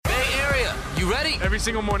ready? Every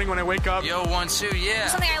single morning when I wake up. Yo, 1, 2, yeah.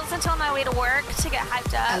 Something I listen to on my way to work to get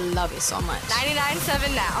hyped up. I love it so much.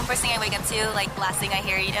 99.7 now. First thing I wake up to, like last thing I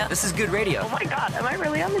hear, you know. This is good radio. Oh my God, am I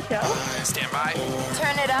really on the show? Stand by.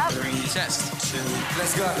 Turn it up. Test.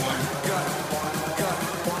 Let's go.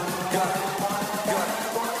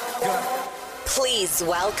 Please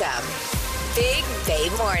welcome Big Bay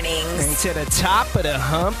Mornings. And to the top of the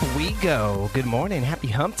hump we go. Good morning. Happy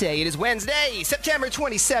hump day. It is Wednesday, September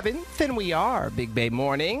 27th, and we are Big Bay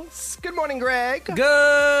Mornings. Good morning, Greg.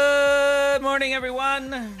 Good morning,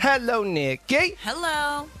 everyone. Hello, Nikki.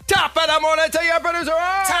 Hello. Top of the morning to your producer.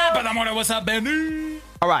 Top of the morning, what's up, Benny?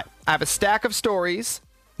 All right, I have a stack of stories.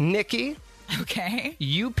 Nikki, Okay.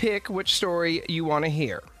 you pick which story you want to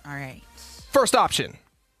hear. All right. First option.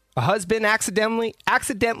 A husband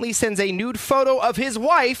accidentally sends a nude photo of his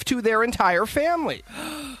wife to their entire family.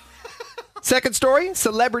 Second story,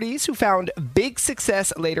 celebrities who found big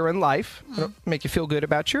success later in life. Make you feel good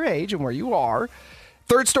about your age and where you are.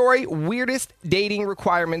 Third story, weirdest dating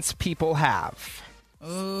requirements people have.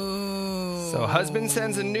 Ooh. So husband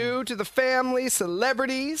sends a nude to the family,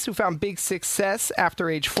 celebrities who found big success after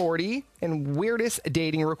age 40, and weirdest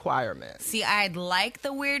dating requirements. See, I'd like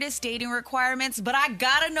the weirdest dating requirements, but I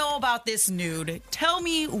gotta know about this nude. Tell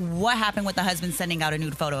me what happened with the husband sending out a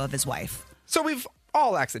nude photo of his wife. So we've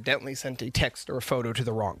all accidentally sent a text or a photo to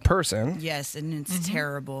the wrong person. Yes, and it's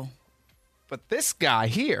terrible. But this guy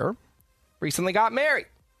here recently got married.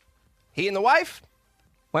 He and the wife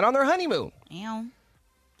went on their honeymoon. Ow.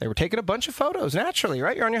 They were taking a bunch of photos, naturally,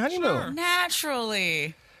 right? You're on your honeymoon.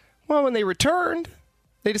 Naturally. Well, when they returned,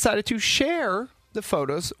 they decided to share the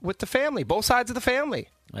photos with the family, both sides of the family.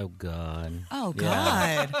 Oh, God. Oh,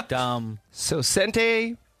 God. Dumb. So sent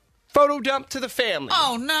a photo dump to the family.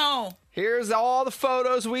 Oh, no. Here's all the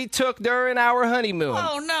photos we took during our honeymoon.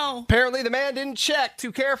 Oh, no. Apparently, the man didn't check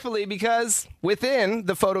too carefully because within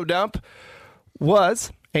the photo dump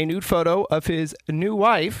was a nude photo of his new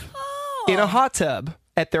wife in a hot tub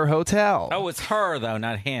at their hotel. Oh, it's her, though,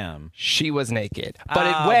 not him. She was naked. But Oh,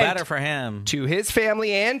 it went better for him. to his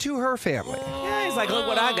family and to her family. Yeah, he's like, look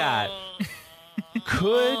what I got.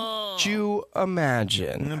 Could you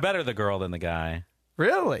imagine? Better the girl than the guy.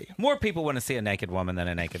 Really? More people want to see a naked woman than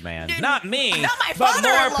a naked man. Not me. Not my but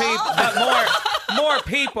father-in-law. more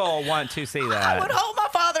people want to see that. I would hope my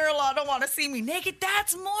father-in-law don't want to see me naked.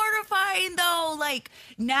 That's mortifying, though. Like,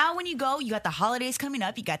 now when you go, you got the holidays coming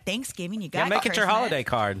up. You got Thanksgiving. You got Make it your Christmas. holiday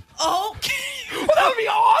card. Oh, Well, that would be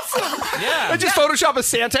awesome. Yeah. And just Photoshop a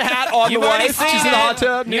Santa hat on You've the already wife. seen She's in it. the hot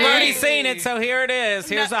tub. You've already seen it, so here it is.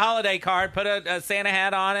 Here's a holiday card. Put a Santa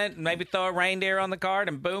hat on it, and maybe throw a reindeer on the card,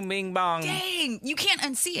 and boom, bing, bong. dang. You can't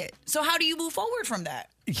unsee it. So how do you move forward from that?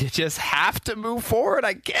 You just have to move forward,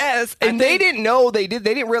 I guess. And they didn't know they did.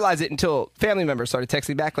 They didn't realize it until family members started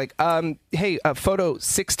texting back like, hey, photo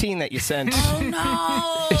 16 that you sent. Oh,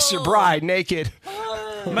 no. It's your bride naked.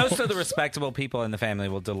 Most of the respectable people in the family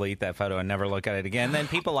will delete that photo and never look at it again. Then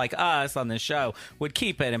people like us on this show would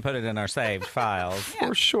keep it and put it in our saved files.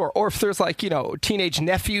 For sure. Or if there's like, teenage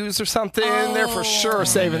nephews or something, they're for sure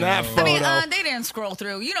saving that photo. I mean, they didn't scroll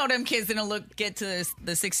through. You know them kids didn't get to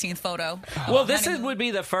the 16th photo. Well, this would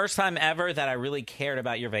be the first time ever that I really cared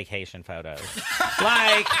about your vacation photos.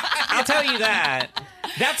 Like, I'll tell you that.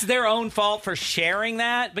 That's their own fault for sharing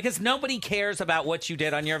that because nobody cares about what you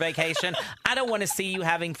did on your vacation. I don't want to see you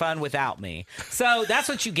having fun without me. So that's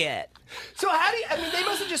what you get. So how do you, they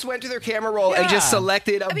must have just went to their camera roll and just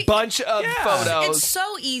selected a bunch of photos. It's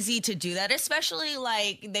so easy to do that, especially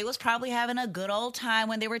like they was probably having a good old time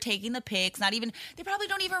when they were taking the pics. They probably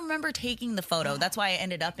don't even remember taking the photo. That's why I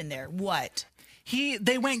ended up in there. What?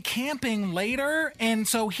 They went camping later, and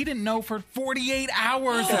so he didn't know for 48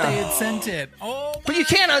 hours that they had sent it. Oh, But you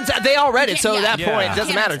can't unsend. They all read it, so at that point, it doesn't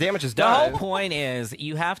Yeah. matter. Damage is The done. whole point is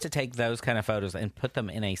you have to take those kind of photos and put them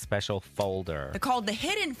in a special folder. They're called the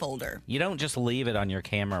hidden folder. You don't just leave it on your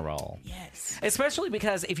camera roll. Yes. Especially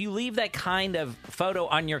because if you leave that kind of photo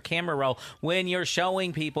on your camera roll when you're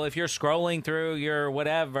showing people, if you're scrolling through your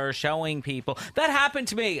whatever, showing people, that happened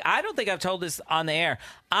to me. I don't think I've told this on the air.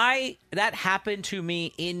 That happened to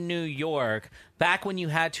me in New York back when you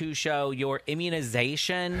had to show your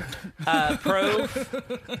immunization proof.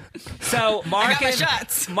 So Mark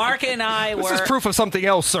and I were... This is proof of something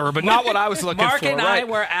else, sir, but not what I was looking for. Mark and I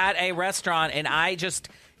were at a restaurant, and I just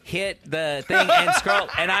hit the thing and scroll,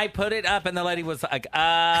 and I put it up, and the lady was like,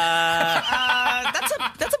 That's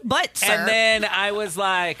a butt, sir. And then I was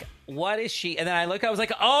like, what is she? And then I look, I was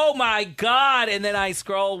like, oh my God. And then I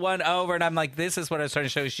scroll one over and I'm like, this is what I was trying to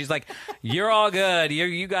show you. She's like, you're all good.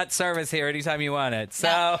 You got service here anytime you want it.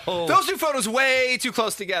 So those two photos way too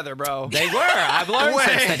close together, bro. they were. I've learned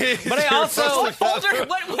since then. But I also Folder.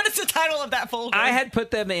 What is the title of that folder? I had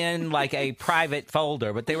put them in like a private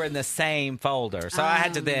folder, but they were in the same folder. So I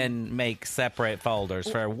had to then make separate folders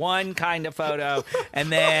for one kind of photo.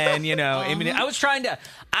 And then, I was trying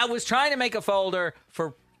to make a folder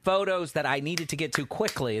for photos that I needed to get to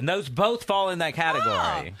quickly, and those both fall in that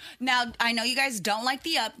category. Now, I know you guys don't like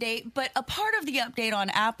the update, but a part of the update on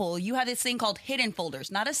Apple, you have this thing called hidden folders,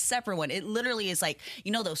 not a separate one. It literally is like,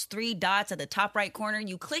 those 3 dots at the top right corner.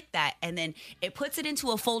 You click that, and then it puts it into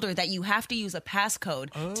a folder that you have to use a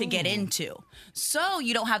passcode to get into. So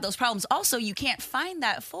you don't have those problems. Also, you can't find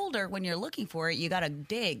that folder when you're looking for it. You got to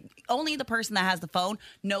dig. Only the person that has the phone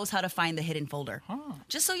knows how to find the hidden folder.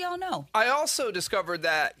 Just so y'all know. I also discovered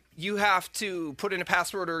that you have to put in a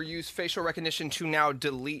password or use facial recognition to now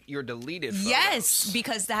delete your deleted photos. Yes,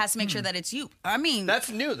 because that has to make sure that it's you. I mean, that's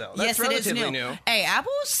new, though. That's yes, it is relatively new. new. Hey,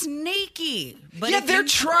 Apple's sneaky. But Yeah, they're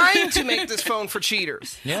trying to make this phone for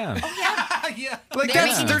cheaters. Yeah. Yeah. Like,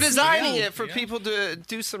 They're they're designing it for people to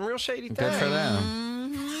do some real shady things. Good for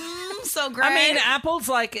them. So great. I mean, Apple's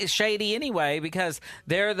like shady anyway because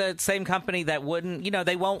they're the same company that wouldn't,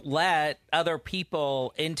 they won't let other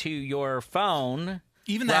people into your phone.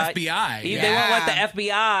 Even the Right. FBI. They won't let the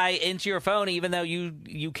FBI into your phone, even though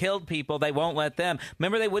you killed people. They won't let them.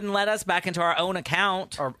 Remember, they wouldn't let us back into our own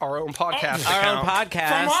account, Our own podcast our account. own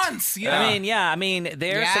podcast For months, yeah. I mean,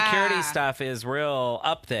 their Yeah. security stuff is real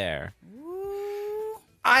up there.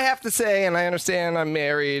 I have to say, and I understand I'm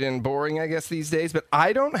married and boring, I guess, these days, but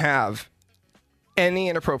I don't have any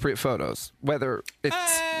inappropriate photos, whether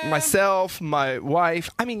it's myself, my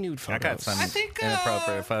wife. I mean, nude photos. I got some think,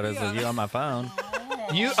 inappropriate photos of you on my phone.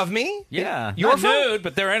 You of me? Yeah, Your not phone? nude,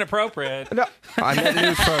 but they're inappropriate. No, I meant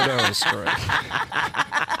nude photos.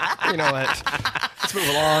 You know what? Let's move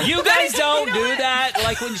along. You guys don't do that.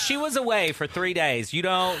 Like when she was away for 3 days, you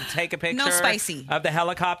don't take a picture spicy. of the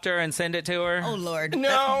helicopter and send it to her. Oh, Lord.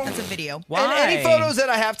 No. That's a video. Why? And any photos that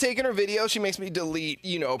I have taken or video, she makes me delete,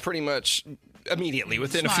 pretty much immediately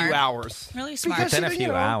within a few Smart. hours. Really smart. Because Within a she-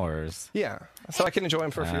 few hours. Yeah, so I can enjoy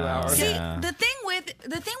them for a few hours. See, Yeah. the thing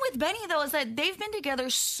with Benny though is that they've been together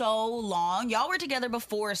so long. Y'all were together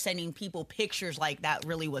before sending people pictures like that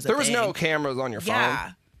really was a There was thing. no cameras on your phone.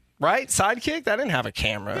 Yeah. Right? Sidekick? That didn't have a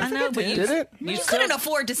camera. I know, but Did it? You couldn't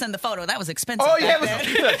afford to send the photo. That was expensive. Oh, yeah, back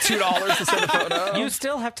it was then. like $2 to send a photo. You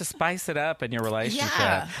still have to spice it up in your relationship.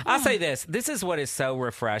 Yeah. I'll say this. This is what is so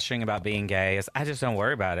refreshing about being gay is I just don't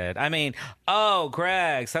worry about it. I mean, oh,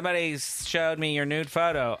 Greg, somebody showed me your nude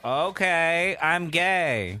photo. Okay, I'm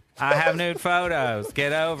gay. I have nude photos.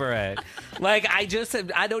 Get over it. Like, I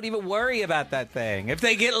don't even worry about that thing. If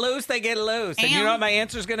they get loose, they get loose. And you know what my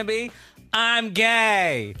answer is going to be? I'm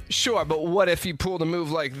gay. Sure, but what if you pulled a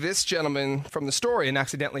move like this gentleman from the story and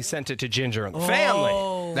accidentally sent it to Ginger and the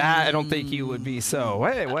family? That, I don't think you would be so,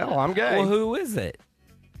 hey, well, I'm gay. Well, who is it?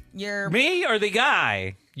 You're Me or the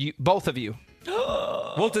guy? Both of you.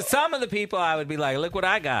 Well, to some of the people, I would be like, look what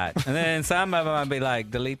I got. And then some of them, I'd be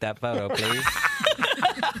like, delete that photo, please.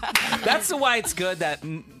 That's why it's good that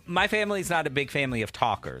my family's not a big family of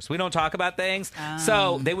talkers. We don't talk about things.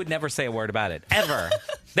 So they would never say a word about it. Ever.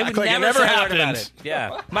 They would like it never never say a word happened. about it.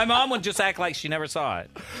 Yeah. My mom would just act like she never saw it.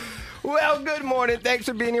 Well, good morning. Thanks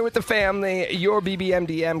for being here with the family. Your BBM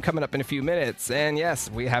DM coming up in a few minutes. And yes,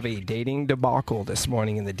 we have a dating debacle this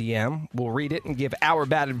morning in the DM. We'll read it and give our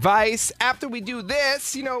bad advice. After we do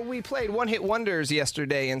this, we played One Hit Wonders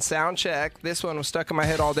yesterday in Soundcheck. This one was stuck in my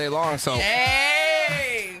head all day long, so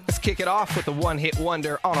let's kick it off with the One Hit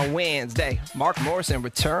Wonder on a Wednesday. Mark Morrison,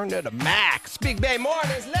 Return to the Max. Big Bay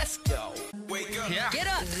Mornings, let's go. get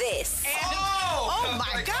up. This Oh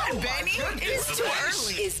my God, Benny! It is too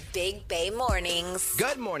early. is Big Bay Mornings.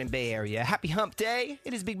 Good morning, Bay Area. Happy Hump Day.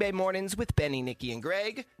 It is Big Bay Mornings with Benny, Nikki, and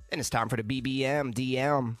Greg. And it's time for the BBM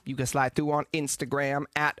DM. You can slide through on Instagram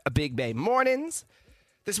at Big Bay Mornings.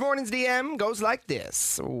 This morning's DM goes like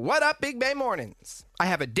this. What up, Big Bay Mornings? I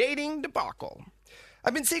have a dating debacle.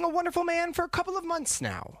 I've been seeing a wonderful man for a couple of months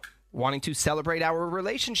now. Wanting to celebrate our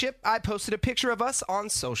relationship, I posted a picture of us on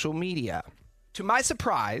social media. To my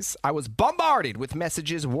surprise, I was bombarded with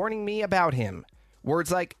messages warning me about him. Words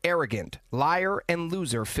like arrogant, liar, and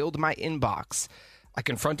loser filled my inbox. I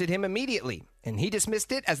confronted him immediately, and he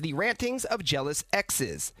dismissed it as the rantings of jealous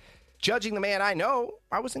exes. Judging the man I know,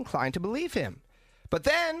 I was inclined to believe him. But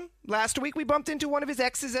then, last week we bumped into one of his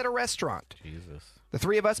exes at a restaurant. Jesus. The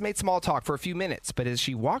three of us made small talk for a few minutes, but as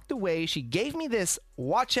she walked away, she gave me this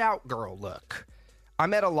watch out girl look.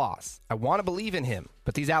 I'm at a loss. I want to believe in him,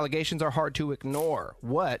 but these allegations are hard to ignore.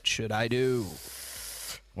 What should I do?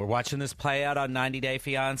 We're watching this play out on 90 Day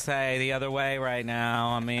Fiancé the other way right now.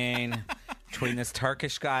 I mean, between this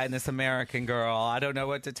Turkish guy and this American girl, I don't know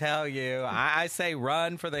what to tell you. I say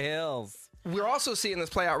run for the hills. We're also seeing this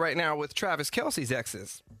play out right now with Travis Kelce's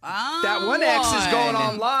exes. Oh, That one ex is going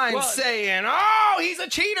online saying, oh, he's a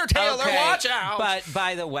cheater, Taylor, watch out. But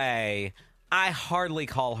by the way, I hardly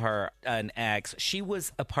call her an ex. She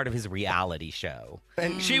was a part of his reality show.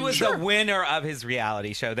 And she was the winner of his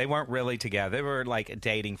reality show. They weren't really together. They were like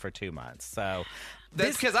dating for 2 months. So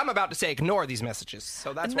that's because I'm about to say ignore these messages.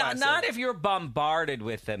 So that's why I said not that. if you're bombarded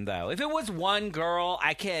with them, though. If it was one girl,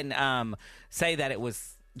 I can say that it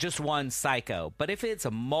was just one psycho. But if it's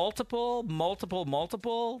a multiple,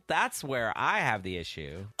 that's where I have the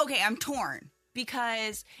issue. Okay, I'm torn.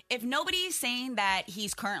 Because if nobody's saying that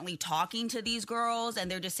he's currently talking to these girls and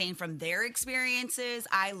they're just saying from their experiences,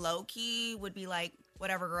 I low-key would be like,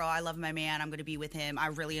 whatever, girl, I love my man. I'm going to be with him. I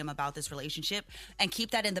really am about this relationship and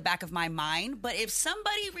keep that in the back of my mind. But if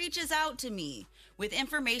somebody reaches out to me with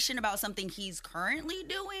information about something he's currently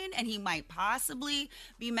doing and he might possibly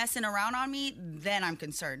be messing around on me, then I'm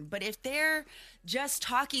concerned. But if they're just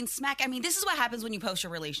talking smack, I mean, this is what happens when you post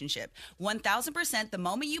your relationship. 1,000%, the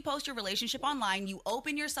moment you post your relationship online, you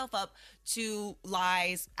open yourself up to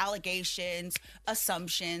lies, allegations,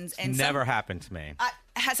 assumptions. And Never happened to me.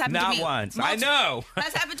 Has happened Not to me. once. I know.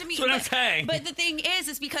 Has happened to me. That's what I'm saying. But the thing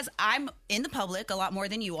is because I'm in the public a lot more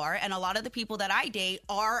than you are, and a lot of the people that I date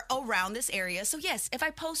are around this area. So yes, if I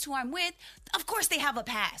post who I'm with, of course they have a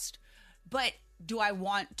past. But do I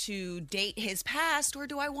want to date his past, or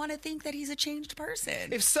do I want to think that he's a changed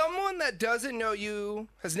person? If someone that doesn't know you,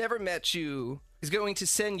 has never met you, is going to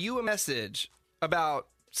send you a message about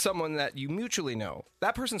someone that you mutually know,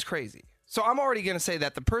 that person's crazy. So I'm already going to say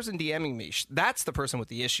that the person DMing me, that's the person with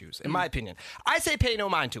the issues, in my opinion. I say pay no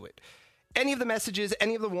mind to it. Any of the messages,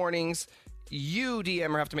 any of the warnings, you,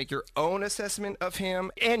 DMer, have to make your own assessment of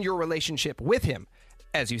him and your relationship with him.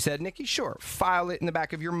 As you said, Nikki, sure, file it in the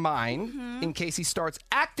back of your mind in case he starts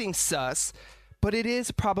acting sus, but it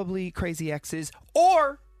is probably crazy exes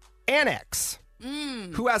or an ex.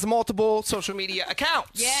 Who has multiple social media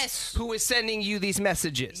accounts. Yes. Who is sending you these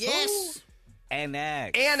messages. Yes. Ooh. An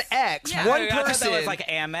ex. An ex. Yeah. One I thought person. that was like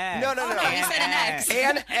Amex. No. Oh, no, you said an ex.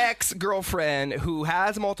 An ex-girlfriend who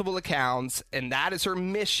has multiple accounts, and that is her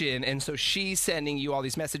mission, and so she's sending you all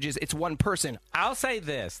these messages. It's one person. I'll say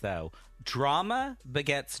this, though. Drama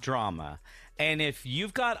begets drama. And if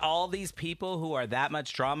you've got all these people who are that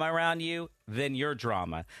much drama around you, then you're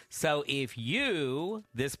drama. So if you,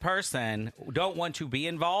 this person, don't want to be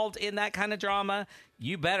involved in that kind of drama,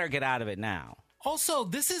 you better get out of it now. Also,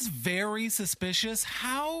 this is very suspicious.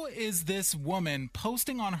 How is this woman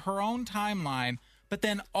posting on her own timeline, but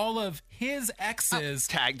then all of his exes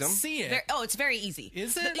tagged him? see it? It's very easy.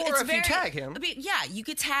 Is it? Or if you tag him. Yeah, you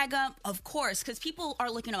could tag them, of course, because people are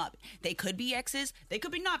looking them up. They could be exes. They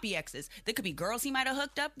could be not be exes. They could be girls he might have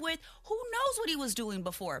hooked up with. Who knows what he was doing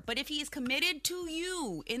before? But if he is committed to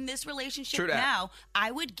you in this relationship True that. now, I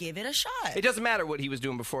would give it a shot. It doesn't matter what he was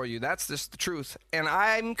doing before you. That's just the truth. And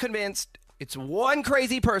I'm convinced it's one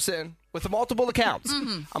crazy person with multiple accounts.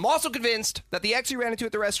 I'm also convinced that the ex you ran into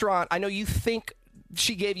at the restaurant, I know you think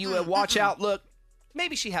she gave you a watch out look.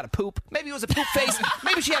 Maybe she had a poop. Maybe it was a poop face.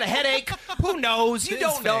 Maybe she had a headache. Who knows? You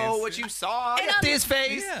don't know what you saw. This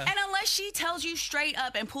face. Yeah. And unless she tells you straight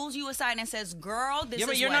up and pulls you aside and says, "Girl, this is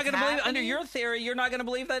but you're what's not going to believe. happening." Under your theory, you're not going to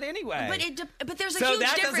believe that anyway. But there's a So huge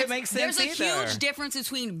that difference. doesn't make sense There's a either. huge difference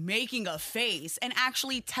between making a face and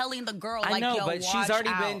actually telling the girl, I like, know, yo, but she's already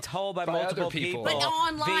watch been out. told by By multiple other people. people. But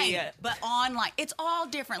online, via- it's all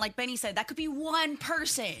different. Like Benny said, that could be one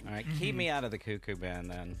person. All right, keep me out of the cuckoo band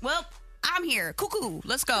then. Well, I'm here. Cuckoo.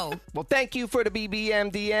 Let's go. Well, thank you for the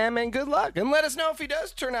BBM DM and good luck. And let us know if he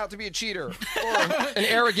does turn out to be a cheater or an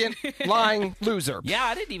arrogant, lying loser. Yeah,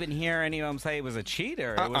 I didn't even hear anyone say he was a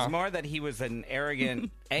cheater. It was more that he was an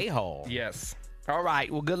arrogant a-hole. Yes. All right.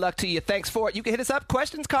 Well, good luck to you. Thanks for it. You can hit us up.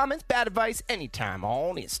 Questions, comments, bad advice anytime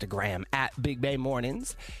on Instagram at Big Bay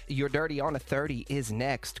Mornings. Your Dirty on a 30 is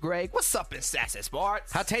next. Greg, what's up in Sassy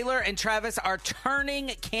Sports? How Taylor and Travis are turning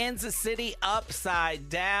Kansas City upside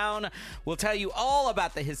down. We'll tell you all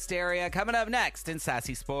about the hysteria coming up next in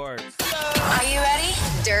Sassy Sports. Are you ready?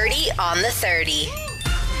 Dirty on the 30.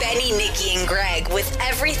 Benny, Nikki, and Greg with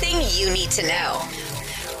everything you need to know.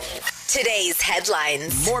 Today's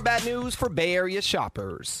headlines. More bad news for Bay Area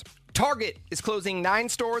shoppers. Target is closing 9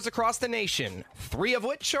 stores across the nation, 3 of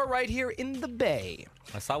which are right here in the Bay.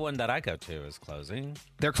 I saw one that I go to is closing.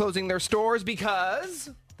 They're closing their stores because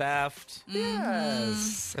theft.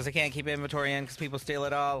 Yes. Because they can't keep inventory in because people steal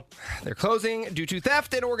it all. They're closing due to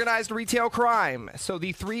theft and organized retail crime. So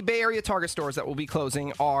the 3 Bay Area Target stores that will be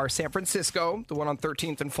closing are San Francisco, the one on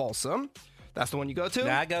 13th and Folsom. That's the one you go to?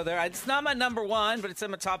 Yeah, I go there. It's not my number 1, but it's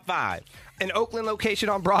in my top 5. An Oakland location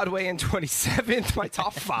on Broadway and 27th, my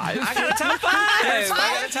top 5. I got a top 5. I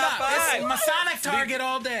got a top 5. It's Masonic Target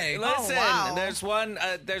all day. Listen, wow. there's one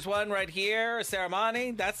right here,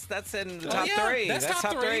 Ceremony. That's in the top yeah, 3. that's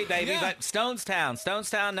top 3, three, baby. yeah. But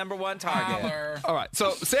Stonestown, number 1 target. Holler. All right,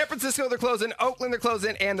 so San Francisco, they're closing. Oakland, they're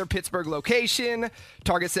closing, and their Pittsburgh location.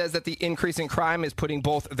 Target says that the increase in crime is putting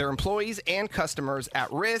both their employees and customers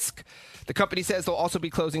at risk. The company says they'll also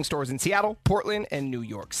be closing stores in Seattle, Portland, and New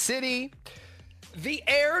York City. The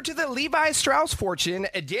heir to the Levi Strauss fortune,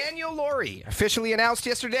 Daniel Laurie, officially announced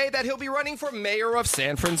yesterday that he'll be running for mayor of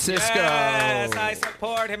San Francisco. Yes, I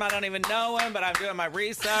support him. I don't even know him, but I'm doing my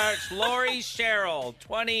research. Laurie Sherrill,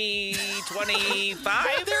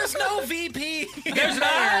 2025. There's no VP. There's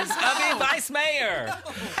not. I mean, vice mayor.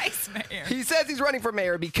 Vice mayor. He says he's running for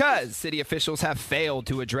mayor because city officials have failed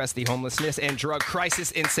to address the homelessness and drug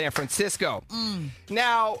crisis in San Francisco.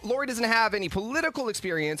 Now, Laurie doesn't have any political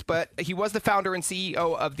experience, but he was the founder and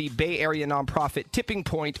CEO of the Bay Area nonprofit Tipping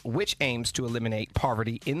Point, which aims to eliminate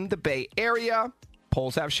poverty in the Bay Area.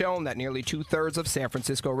 Polls have shown that nearly 2/3 of San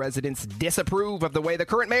Francisco residents disapprove of the way the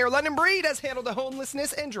current mayor, London Breed, has handled the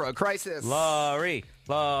homelessness and drug crisis. Laurie.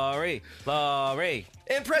 And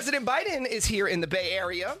President Biden is here in the Bay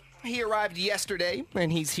Area. He arrived yesterday,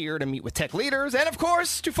 and he's here to meet with tech leaders and, of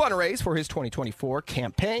course, to fundraise for his 2024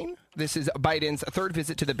 campaign. This is Biden's 3rd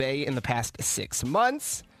visit to the Bay in the past 6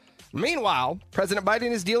 months. Meanwhile, President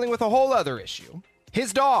Biden is dealing with a whole other issue.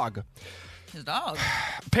 His dog. His dog.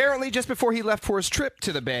 Apparently, just before he left for his trip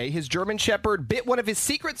to the Bay, his German Shepherd bit one of his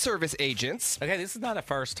Secret Service agents. Okay, this is not a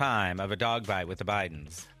first time of a dog bite with the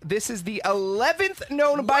Bidens. This is the 11th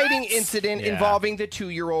known biting incident Yeah. involving the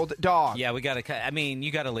 2-year-old dog. Yeah, we got to. I mean,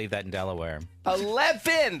 you got to leave that in Delaware.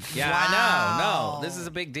 11th! Yeah, I know. No, this is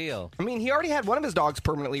a big deal. I mean, he already had one of his dogs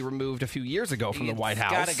permanently removed a few years ago from the White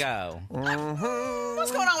House. Got to go.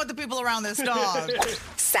 What's going on with the people around this dog?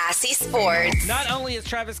 Sassy Sports. Not only is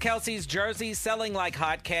Travis Kelce's jersey selling like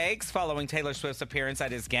hotcakes following Taylor Swift's appearance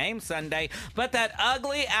at his game Sunday, but that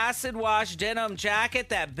ugly acid wash denim jacket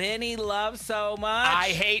that Benny loves so much. I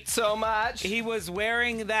hate so much. He was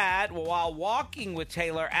wearing that while walking with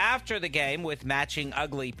Taylor after the game with matching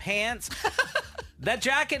ugly pants. That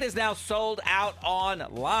jacket is now sold out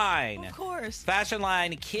online. Of course. Fashion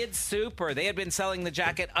line Kid Super. They had been selling the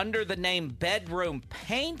jacket under the name Bedroom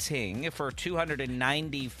Painting for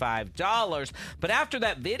 $295. But after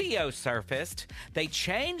that video surfaced, they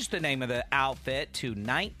changed the name of the outfit to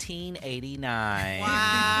 1989.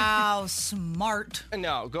 Wow, smart.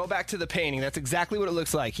 No, go back to the painting. That's exactly what it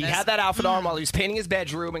looks like. He had that outfit on while he was painting his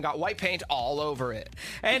bedroom and got white paint all over it.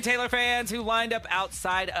 And Taylor fans who lined up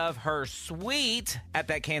outside of her suite at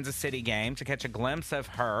that Kansas City game to catch a glimpse of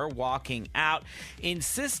her walking out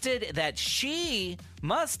insisted that she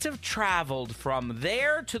must have traveled from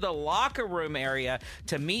there to the locker room area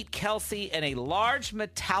to meet Kelsey in a large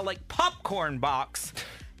metallic popcorn box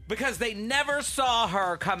because they never saw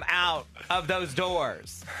her come out of those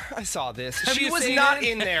doors. I saw this. Have She you was seen not it?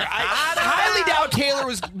 in there. I highly doubt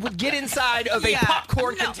Taylor would get inside of a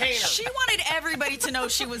popcorn No, container. She wanted everybody to know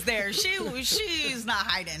she was there. She's not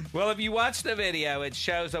hiding. Well, if you watch the video, it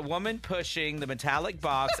shows a woman pushing the metallic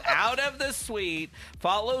box out of the suite,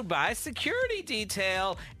 followed by security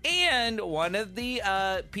detail, and one of the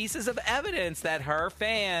pieces of evidence that her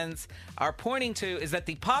fans are pointing to is that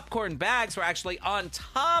the popcorn bags were actually on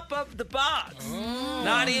top of the box,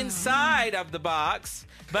 not inside of the box.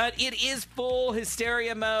 But it is full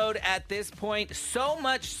hysteria mode at this point, so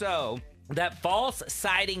much so that false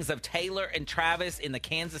sightings of Taylor and Travis in the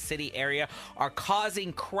Kansas City area are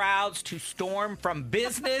causing crowds to storm from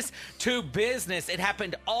business to business. It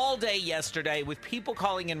happened all day yesterday with people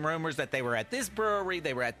calling in rumors that they were at this brewery,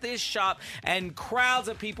 they were at this shop, and crowds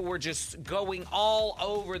of people were just going all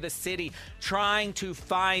over the city trying to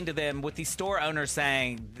find them, with the store owner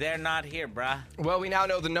saying, they're not here, bruh. Well, we now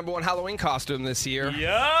know the #1 Halloween costume this year.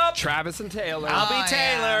 Yup. Travis and Taylor. I'll be Oh,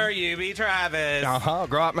 Taylor, you be Travis.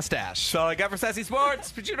 Grow out mustache. All I got for Sassy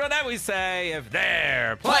Sports, but you know that we say, if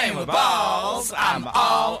they're playing with balls, I'm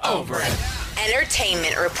all over it.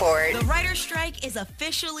 Entertainment report. The writer's strike is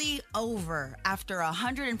officially over. After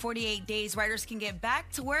 148 days, writers can get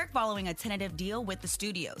back to work following a tentative deal with the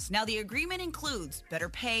studios. Now, the agreement includes better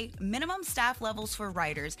pay, minimum staff levels for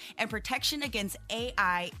writers, and protection against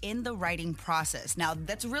AI in the writing process. Now,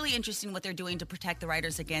 that's really interesting what they're doing to protect the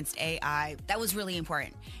writers against AI. That was really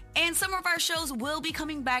important. And some of our shows will be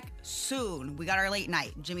coming back soon. We got our late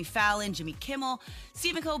night. Jimmy Fallon, Jimmy Kimmel,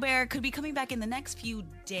 Stephen Colbert could be coming back in the next few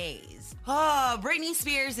days. Britney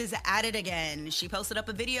Spears is at it again. She posted up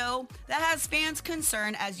a video that has fans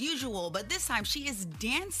concerned as usual, but this time she is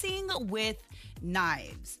dancing with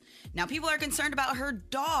knives. Now, people are concerned about her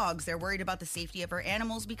dogs. They're worried about the safety of her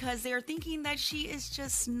animals because they're thinking that she is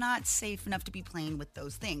just not safe enough to be playing with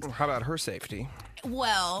those things. How about her safety?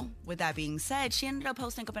 Well, with that being said, she ended up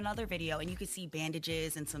posting up another video, and you could see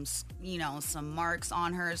bandages and some marks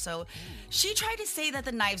on her. So she tried to say that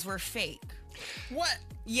the knives were fake. What?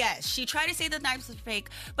 Yes, she tried to say the knives were fake,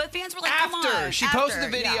 but fans were like, After come on. she posted the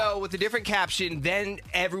video with a different caption, then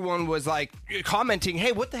everyone was like commenting,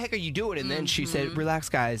 hey, what the heck are you doing? And then she said, relax,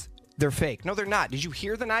 guys. They're fake. No, they're not. Did you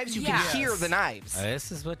hear the knives? You can hear the knives.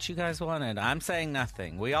 This is what you guys wanted. I'm saying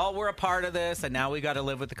nothing. We all were a part of this, and now we got to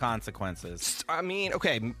live with the consequences. I mean,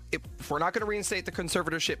 okay, if we're not going to reinstate the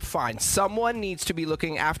conservatorship, fine. Someone needs to be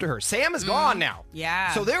looking after her. Sam is gone now.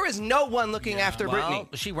 Yeah. So there is no one looking after Britney.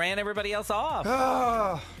 She ran everybody else off.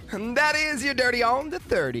 Oh, and that is your Dirty on the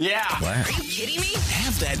 30. Yeah. Are you kidding me?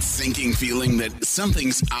 Have that sinking feeling that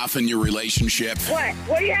something's off in your relationship. What?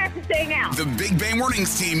 What do you have to say now? The Big Bang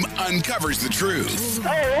Warnings team uncovers the truth.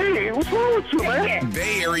 Hey, what's wrong with you, man?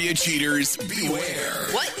 Bay Area cheaters, beware.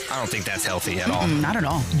 What? I don't think that's healthy at all. Not at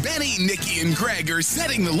all. Benny, Nikki, and Greg are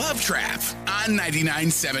setting the love trap on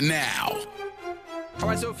 99.7 Now. All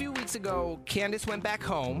right, so a few weeks ago, Candace went back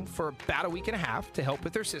home for about a week and a half to help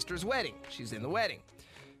with her sister's wedding. She's in the wedding.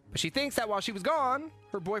 But she thinks that while she was gone,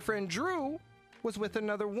 her boyfriend Drew was with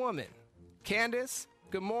another woman. Candace,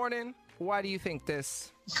 good morning. Why do you think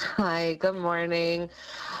this? Hi, good morning.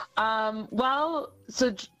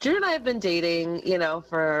 So Drew and I have been dating,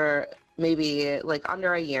 for maybe like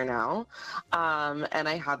under a year now. And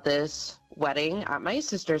I had this wedding at my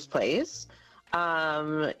sister's place.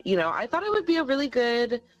 I thought it would be a really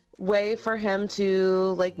good way for him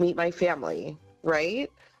to meet my family,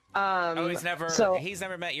 right? He's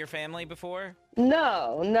never met your family before?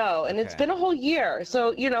 No. And it's been a whole year.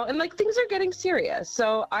 So, and things are getting serious.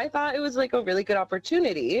 So I thought it was a really good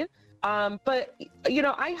opportunity. But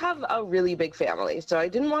I have a really big family, so I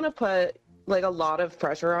didn't want to put a lot of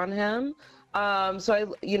pressure on him.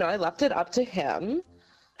 So I left it up to him.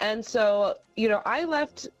 And so, I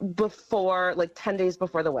left before 10 days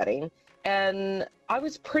before the wedding, and I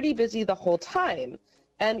was pretty busy the whole time.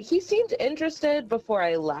 And he seemed interested before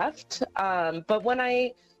I left. But when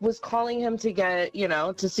I was calling him to get,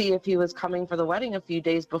 to see if he was coming for the wedding a few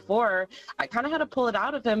days before, I kind of had to pull it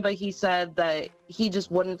out of him. But he said that he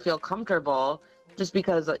just wouldn't feel comfortable just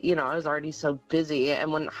because, I was already so busy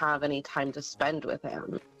and wouldn't have any time to spend with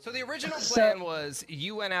him. So the original plan was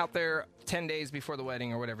you went out there 10 days before the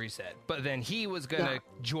wedding or whatever he said. But then he was going to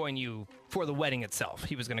join you for the wedding itself.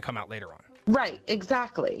 He was going to come out later on. Right,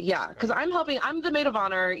 exactly. Yeah, because I'm the maid of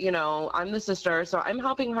honor, I'm the sister, so I'm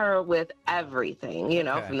helping her with everything,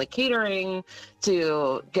 from the catering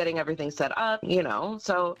to getting everything set up,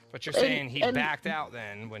 so. But you're saying he backed out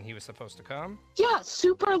then when he was supposed to come? Yeah,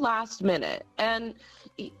 super last minute. And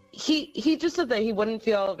he just said that he wouldn't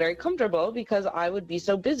feel very comfortable because I would be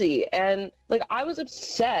so busy. And I was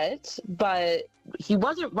upset, but he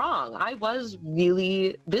wasn't wrong. I was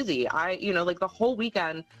really busy. The whole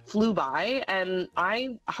weekend flew by and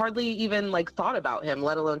I hardly even thought about him,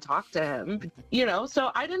 let alone talk to him,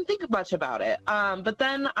 so I didn't think much about it. But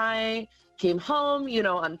then I came home,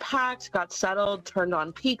 unpacked, got settled, turned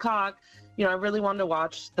on Peacock. I really wanted to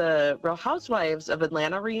watch the Real Housewives of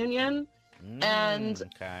Atlanta reunion. So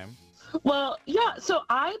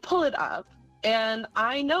I pull it up and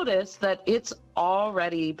I noticed that it's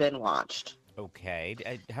already been watched. Okay.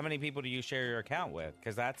 How many people do you share your account with?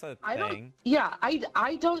 Because that's a thing.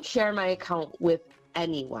 I don't share my account with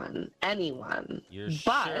anyone. You're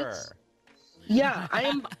but, sure? Yeah, I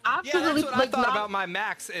am absolutely. Yeah, that's what I thought about my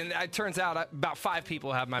Max, and it turns out about 5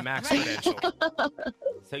 people have my Max credential.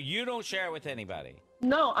 So you don't share it with anybody?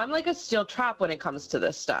 No, I'm like a steel trap when it comes to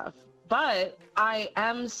this stuff. But I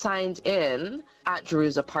am signed in at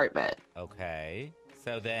Drew's apartment. Okay.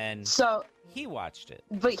 So then he watched it.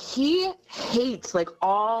 But he hates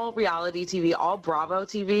all reality TV, all Bravo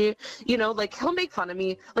TV. He'll make fun of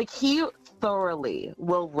me. He thoroughly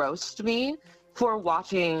will roast me for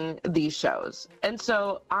watching these shows. And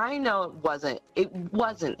so I know it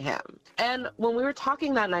wasn't him. And when we were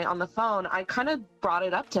talking that night on the phone, I kind of brought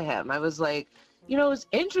it up to him. I was like, it was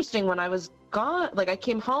interesting when I was gone. I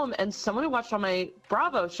came home and someone had watched all my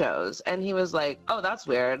Bravo shows and he was like, oh, that's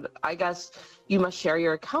weird. I guess you must share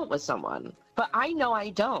your account with someone. But I know I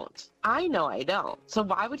don't. So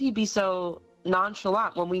why would he be so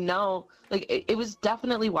nonchalant when we know, like, it was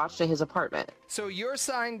definitely watched at his apartment. So you're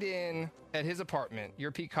signed in at his apartment.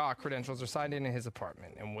 Your Peacock credentials are signed in at his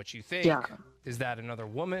apartment. And what you think is that another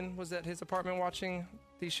woman was at his apartment watching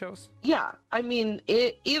these shows? Yeah, I mean,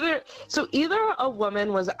 either a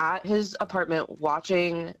woman was at his apartment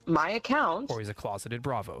watching my account, or he's a closeted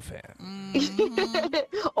Bravo fan,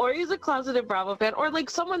 or he's a closeted Bravo fan, or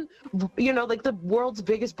like someone, like the world's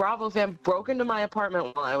biggest Bravo fan broke into my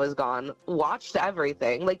apartment while I was gone, watched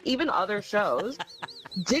everything, like even other shows.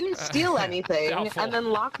 Didn't steal anything, and then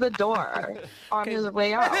locked the door on his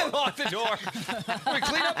way out. Lock the door. We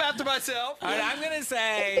clean up after myself. All right, I'm going to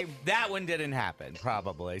say that one didn't happen,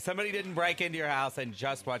 probably. Somebody didn't break into your house and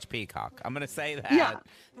just watch Peacock. I'm going to say that. Yeah.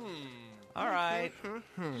 All right.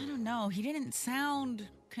 I don't know. He didn't sound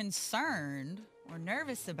concerned or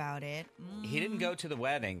nervous about it. He didn't go to the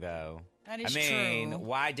wedding, though. That is true. true.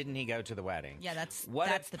 Why didn't he go to the wedding? Yeah, that's the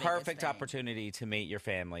biggest perfect thing. opportunity to meet your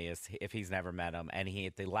family is if he's never met them, and he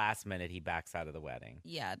at the last minute he backs out of the wedding.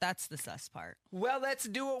 Yeah, that's the sus part. Well, let's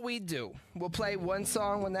do what we do. We'll play one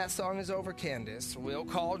song. When that song is over, Candace, we'll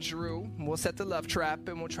call Drew. We'll set the love trap,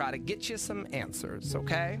 and we'll try to get you some answers,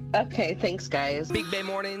 okay? Okay, thanks, guys. Big Bay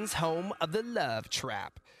Mornings, home of the love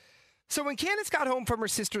trap. So when Candace got home from her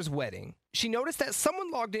sister's wedding, she noticed that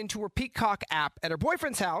someone logged into her Peacock app at her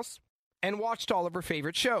boyfriend's house and watched all of her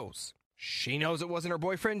favorite shows. She knows it wasn't her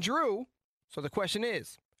boyfriend, Drew. So the question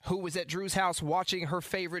is, who was at Drew's house watching her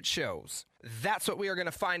favorite shows? That's what we are going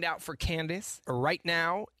to find out for Candace right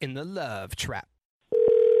now in the Love Trap.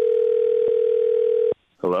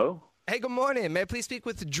 Hello? Hey, good morning. May I please speak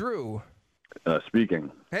with Drew?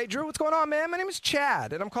 Speaking. Hey, Drew, what's going on, man? My name is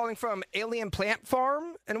Chad, and I'm calling from Alien Plant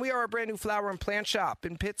Farm, and we are a brand new flower and plant shop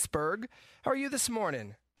in Pittsburgh. How are you this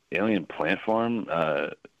morning? Alien Plant Farm?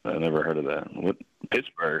 I never heard of that. What?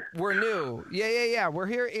 Pittsburgh? We're new. Yeah. We're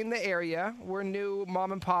here in the area. We're new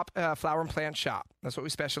mom and pop flower and plant shop. That's what we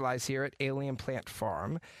specialize here at Alien Plant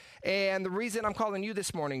Farm. And the reason I'm calling you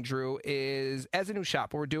this morning, Drew, is as a new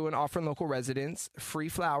shop, we're doing offering local residents free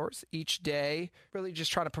flowers each day, really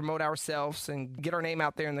just trying to promote ourselves and get our name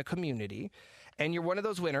out there in the community. And you're one of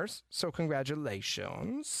those winners, so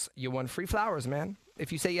congratulations. You won free flowers, man.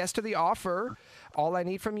 If you say yes to the offer, all I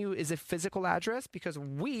need from you is a physical address because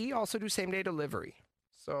we also do same-day delivery.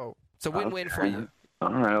 So it's a win-win for you.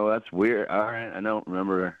 All right, well, that's weird. All right, I don't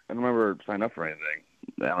remember signing up for anything.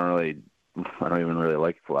 I don't even really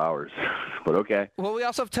like flowers, but okay. Well, we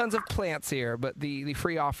also have tons of plants here, but the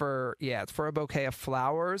free offer, it's for a bouquet of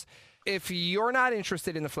flowers. If you're not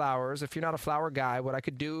interested in the flowers, if you're not a flower guy, what I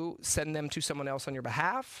could do, send them to someone else on your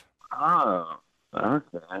behalf. Oh,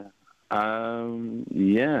 okay.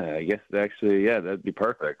 Yeah, I guess actually, that'd be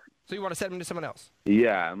perfect. So you want to send them to someone else?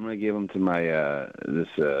 Yeah, I'm gonna give them to my this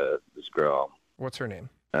girl. What's her name?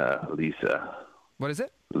 Lisa. What is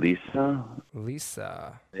it? Lisa.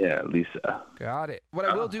 Yeah, Lisa. Got it. What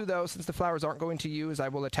I will do though, since the flowers aren't going to you, is I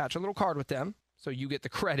will attach a little card with them, so you get the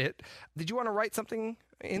credit. Did you want to write something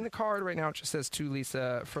in the card? Right now it just says to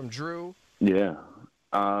Lisa from Drew. Yeah.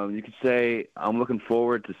 You could say, I'm looking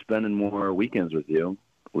forward to spending more weekends with you,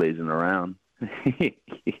 lazing around.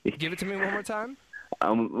 Give it to me one more time.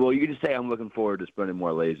 Well, you could just say, I'm looking forward to spending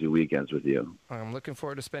more lazy weekends with you. I'm looking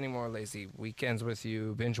forward to spending more lazy weekends with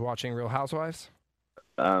you. Binge watching Real Housewives?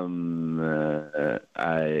 Drew.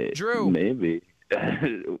 Maybe.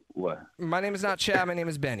 What? My name is not Chad. My name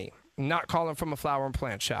is Benny. Not calling from a flower and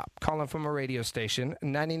plant shop. Calling from a radio station,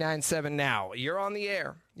 99.7 Now. You're on the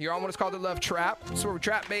air. You're on what is called the Love Trap. So we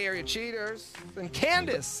trap Bay Area cheaters. And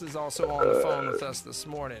Candace is also on the phone with us this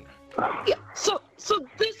morning. Yeah, so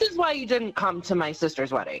this is why you didn't come to my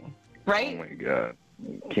sister's wedding, right? Oh my God.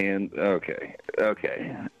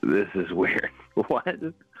 Okay. This is weird. What?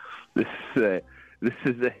 This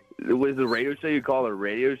is a radio show you call a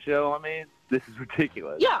radio show? I mean, this is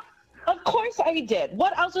ridiculous. Yeah, of course I did.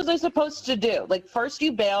 What else was I supposed to do? Like, first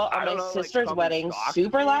you bail on my sister's wedding,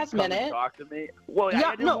 super last minute. Talk to me. Well, yeah,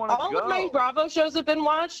 I didn't no, want to all go. of my Bravo shows have been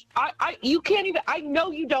watched. You can't even. I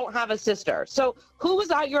know you don't have a sister. So who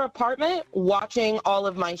was at your apartment watching all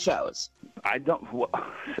of my shows? I don't.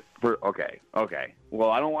 Okay.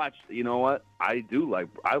 Well, I don't watch. You know what? I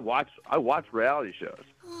watch reality shows.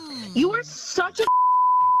 You are such a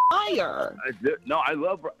liar. I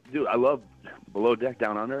love Below Deck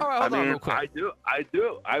Down Under. All right, hold on real quick. I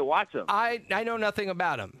do. I watch them. I know nothing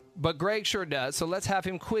about him, but Greg sure does. So let's have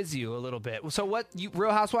him quiz you a little bit. So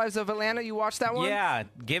Real Housewives of Atlanta, you watched that one? Yeah.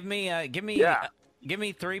 Give me 3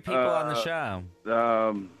 people on the show.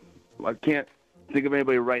 I can't think of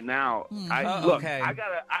anybody right now. Okay. I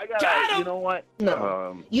gotta. You know what?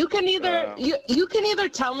 No. You can either you can either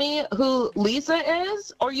tell me who Lisa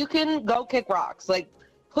is, or you can go kick rocks. Like,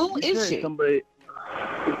 who is she? Somebody.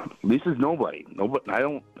 Lisa's nobody. Nobody. I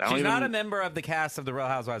don't. She's not a member of the cast of The Real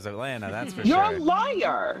Housewives of Atlanta. That's for You're sure. a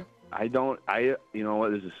liar. I don't. You know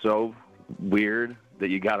what? This is so weird that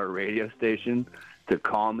you got a radio station to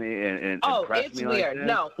call me and press it's me weird. like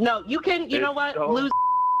this. No. You can. You know what? So,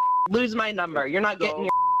 lose my number. You're not getting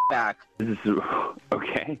your back. This is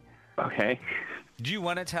okay. Okay. Do you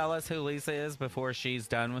want to tell us who Lisa is before she's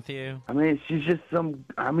done with you? I mean, she's just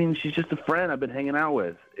she's just a friend I've been hanging out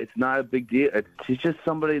with. It's not a big deal. She's just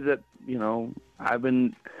somebody that,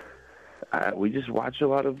 we just watch a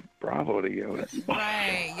lot of Bravo together.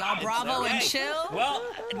 Right. Y'all Bravo and chill? Well,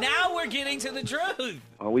 now we're getting to the truth.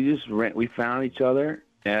 Well, we found each other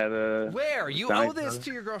at Where? You found owe each this other.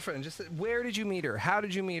 to your girlfriend. Just where did you meet her? How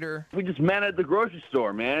did you meet her? We just met at the grocery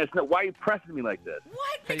store, man. It's not, why are you pressing me like this?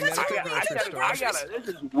 What? Hey, Because man, you I went gotta- to the grocery store. This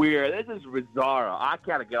is weird. This is bizarre. I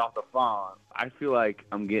gotta get off the phone. I feel like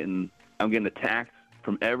I'm getting attacked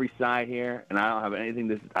from every side here, and I don't have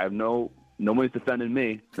anything. I have no one's defending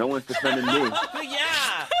me. No one's defending me.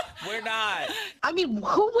 Yeah, we're not. I mean,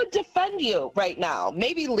 who would defend you right now?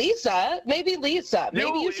 Maybe Lisa. Maybe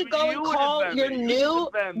you should go and call your new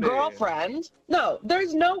girlfriend. No,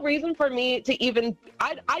 there's no reason for me to even.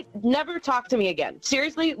 I never talk to me again.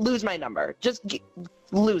 Seriously, lose my number. Just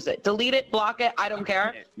lose it. Delete it. Block it. I don't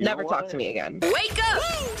care. You Never know talk what? to me again. Wake up,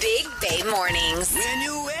 Big Bay Mornings. When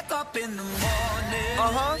you wake up in the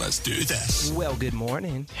morning. Let's do this. Well, good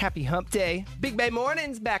morning. Happy hump day. Big Bay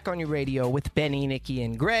Mornings back on your radio with Benny, Nikki,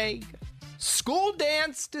 and Greg. School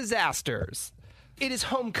dance disasters. It is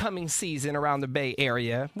homecoming season around the Bay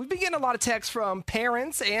Area. We've been getting a lot of texts from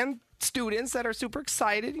parents and students that are super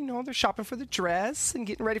excited. They're shopping for the dress and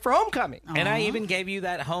getting ready for homecoming. And I even gave you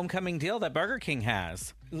that homecoming deal that Burger King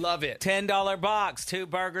has. Love it. $10 box, 2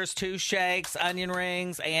 burgers, 2 shakes, onion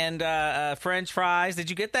rings, and French fries. Did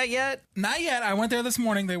you get that yet? Not yet. I went there this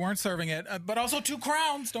morning. They weren't serving it. But also 2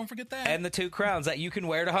 crowns. Don't forget that. And the 2 crowns that you can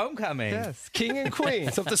wear to homecoming. Yes, king and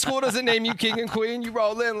queen. So if the school doesn't name you king and queen, you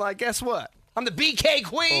roll in like, guess what? I'm the BK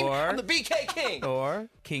queen. I'm the BK king. Or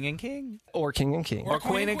king and king. Or king and king. Or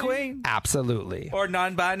queen and queen. Absolutely. Or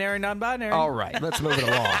non-binary. All right, let's move it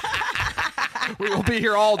along. We will be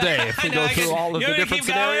here all day if we go through all of the different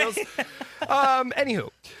scenarios. Anywho,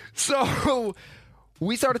 so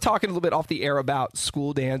we started talking a little bit off the air about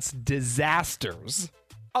school dance disasters.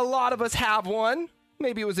 A lot of us have one.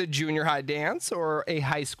 Maybe it was a junior high dance or a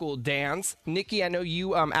high school dance. Nikki, I know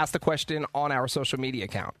you asked the question on our social media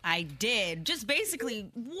account. I did. Just basically,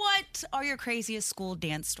 what are your craziest school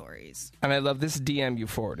dance stories? And I love this DM you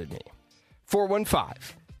forwarded me. 415.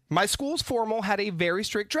 My school's formal had a very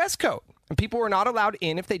strict dress code, and people were not allowed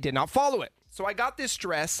in if they did not follow it. So I got this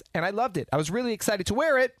dress, and I loved it. I was really excited to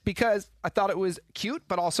wear it because I thought it was cute,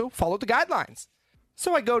 but also followed the guidelines.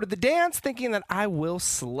 So I go to the dance thinking that I will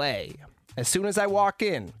slay. As soon as I walk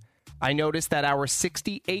in, I notice that our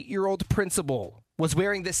 68-year-old principal was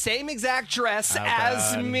wearing the same exact dress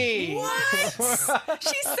as me. What?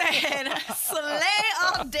 She said, slay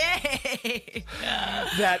all day.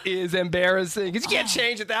 That is embarrassing. 'Cause you can't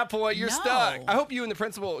change at that point. You're No. stuck. I hope you and the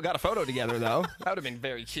principal got a photo together, though. That would have been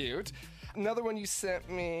very cute. Another one you sent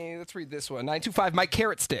me. Let's read this one. 925, my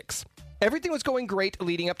carrot sticks. Everything was going great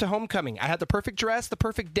leading up to homecoming. I had the perfect dress, the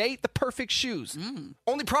perfect date, the perfect shoes.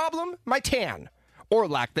 Only problem, my tan, or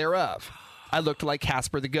lack thereof. I looked like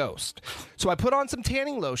Casper the Ghost. So I put on some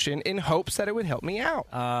tanning lotion in hopes that it would help me out.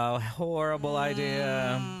 Oh, horrible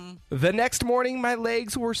idea. The next morning, my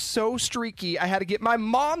legs were so streaky, I had to get my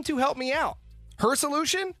mom to help me out. Her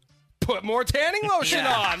solution? Put more tanning lotion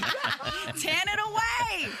on. Tan it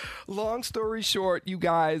away. Long story short, you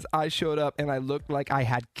guys, I showed up and I looked like I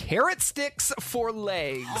had carrot sticks for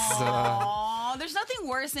legs. Aw, there's nothing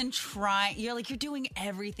worse than trying. You're doing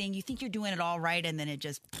everything. You think you're doing it all right, and then it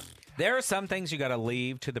just. There are some things you got to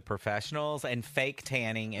leave to the professionals, and fake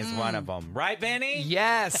tanning is one of them. Right, Benny?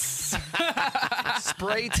 Yes.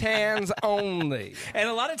 Spray tans only. And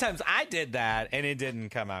a lot of times I did that, and it didn't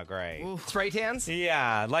come out great. Spray tans?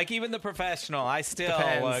 Yeah, like even the professional, I still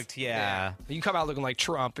Depends. looked, yeah. You come out looking like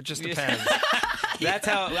Trump. It just depends. That's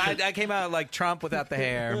how I came out like Trump without the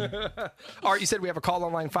hair. Art, you said we have a call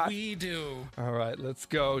on line 5? We do. All right, let's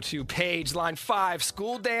go to Paige, line 5,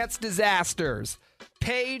 school dance disasters.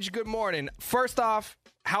 Paige, good morning. First off,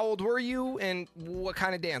 how old were you and what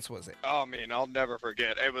kind of dance was it? Oh, man, I'll never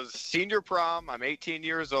forget. It was senior prom. I'm 18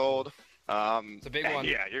 years old. It's a big one.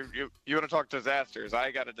 Yeah, you want to talk disasters.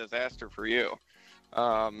 I got a disaster for you.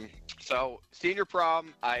 So senior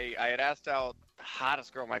prom, I had asked out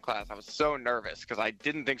hottest girl in my class. I was so nervous because I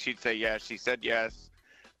didn't think she'd say yes. She said yes.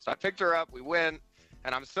 So I picked her up. We went.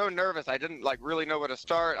 And I'm so nervous. I didn't really know where to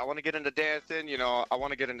start. I want to get into dancing. I want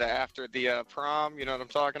to get into after the prom. You know what I'm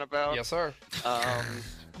talking about? Yes, sir.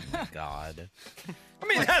 God. I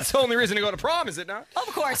mean, that's the only reason to go to prom, is it not? Of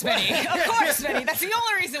course, Benny. Of course, Benny. That's the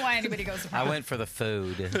only reason why anybody goes to prom. I went for the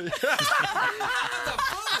food.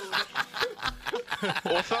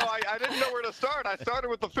 Well, so I didn't know where to start. I started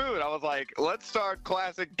with the food. I was like, let's start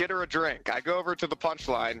classic, get her a drink. I go over to the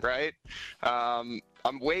punchline, right?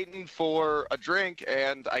 I'm waiting for a drink,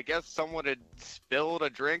 and I guess someone had spilled a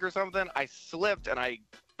drink or something. I slipped, and I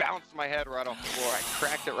bounced my head right off the floor. I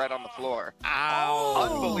cracked it right on the floor. Ow.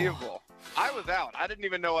 Unbelievable. I was out. I didn't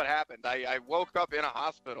even know what happened. I woke up in a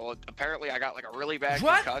hospital. Apparently, I got like a really bad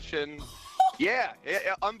concussion. Yeah,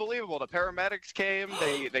 unbelievable. The paramedics came.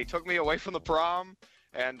 They took me away from the prom.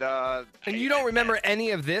 And you don't remember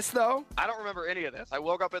any of this, though? I don't remember any of this. I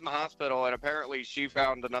woke up in the hospital, and apparently she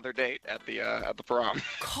found another date at the prom.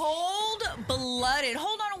 Cold-blooded.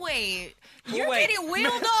 Hold on, wait. You're getting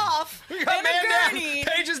wheeled off We in got a man down. gurney.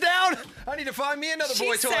 Pages down. I need to find me another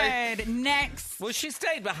boy She toy. said next. Well, she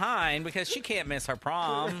stayed behind because she can't miss her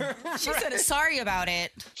prom. She said sorry about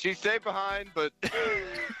it. She stayed behind, but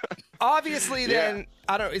Obviously, then,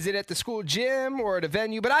 I don't know, is it at the school gym or at a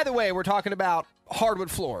venue? But either way, we're talking about hardwood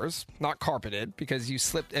floors, not carpeted, because you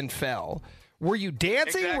slipped and fell. Were you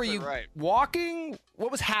dancing? Exactly Were you right. walking? What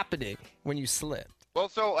was happening when you slipped? Well,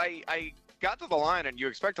 so I got to the line, and you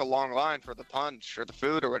expect a long line for the punch or the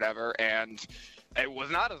food or whatever, and it was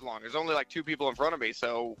not as long. There's only like two people in front of me.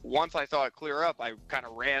 So once I saw it clear up, I kind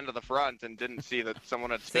of ran to the front and didn't see that someone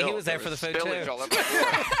had spilled. he was there for the food, spillage too. all over the floor.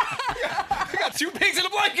 I got 2 pigs in a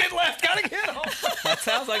blanket left. Gotta get them. That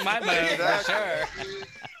sounds like my move, for Exactly. sure.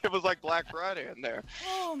 It was like Black Friday in there.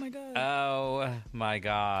 Oh, my God. Oh, my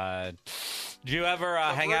God. Did you ever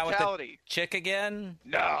hang out with the brutality. chick again?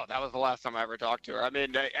 No, that was the last time I ever talked to her. I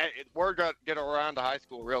mean, word got get around to high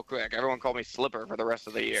school real quick. Everyone called me Slipper for the rest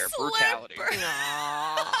of the year. Brutality.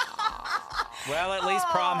 Well, at least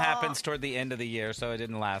prom happens toward the end of the year, so it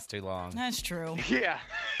didn't last too long. That's true. Yeah,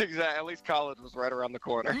 exactly. At least college was right around the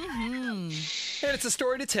corner. And it's a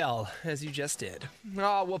story to tell, as you just did.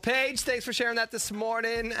 Oh, well, Paige, thanks for sharing that this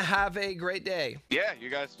morning. Have a great day. Yeah,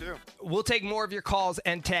 you guys too. We'll take more of your calls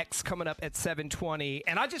and texts coming up at 7:20.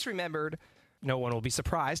 And I just remembered, no one will be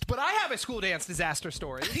surprised, but I have a school dance disaster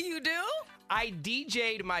story. You do? I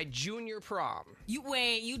DJ'd my junior prom. You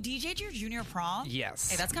DJ'd your junior prom?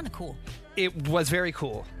 Yes. Hey, that's kind of cool. It was very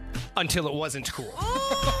cool until it wasn't cool.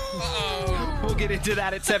 We'll get into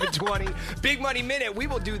that at 7:20. Big Money Minute. We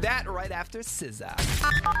will do that right after SZA.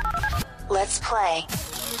 Let's play.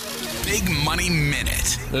 Big Money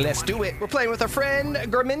Minute. Let's do it. We're playing with our friend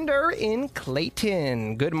Gurminder in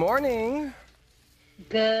Clayton. Good morning.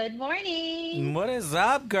 Good morning. What is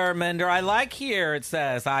up, Gurminder? I like here it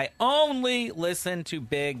says, I only listen to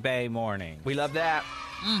Big Bay Morning. We love that.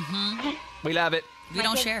 Mm-hmm. We love it. We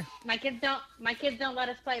don't share. My kids don't let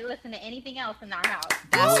us listen to anything else in our house.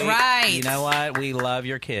 That's right. You know what? We love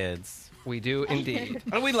your kids. We do indeed.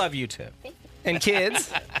 And we love you too. And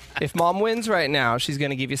kids, if mom wins right now, she's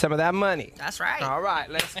going to give you some of that money. That's right. All right,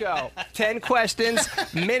 let's go. 10 questions,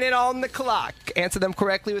 minute on the clock. Answer them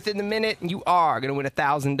correctly within the minute, and you are going to win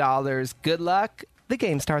 $1,000. Good luck. The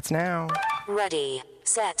game starts now. Ready,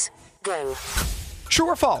 set, go. True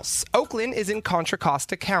or false? Oakland is in Contra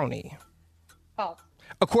Costa County. False.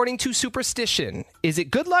 According to superstition, is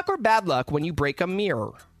it good luck or bad luck when you break a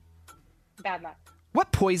mirror? Bad luck.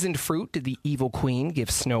 What poisoned fruit did the evil queen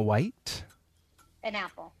give Snow White? An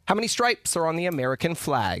apple. How many stripes are on the American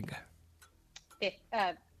flag?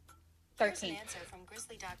 13.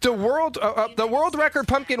 The world record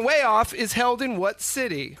pumpkin weigh-off is held in what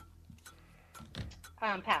city?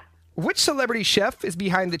 Pass. Which celebrity chef is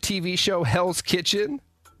behind the TV show Hell's Kitchen?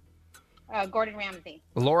 Gordon Ramsay.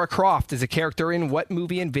 Laura Croft is a character in what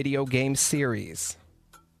movie and video game series?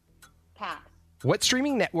 Pass. What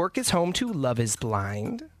streaming network is home to Love is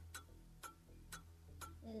Blind?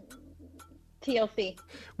 TLC.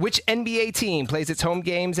 Which NBA team plays its home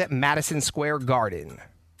games at Madison Square Garden?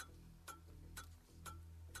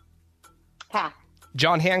 Pass.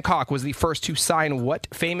 John Hancock was the first to sign what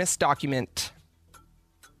famous document?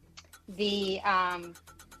 The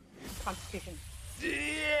Constitution.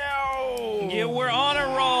 You were on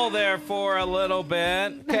a roll there for a little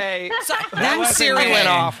bit. Okay. That Siri went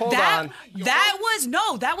off. Hold on.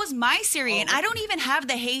 That was my Siri, and I don't even have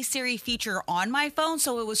the Hey Siri feature on my phone,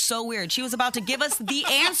 so it was so weird. She was about to give us the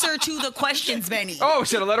answer to the questions, Benny. Oh,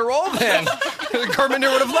 should have let her roll then.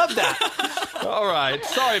 Gurminder would have loved that. All right.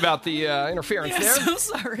 Sorry about the interference there. So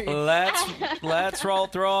sorry. Let's roll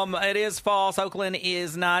through them. It is false. Oakland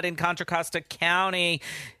is not in Contra Costa County.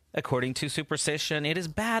 According to superstition, it is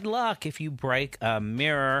bad luck if you break a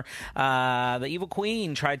mirror. The evil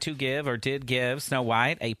queen tried to give, or did give, Snow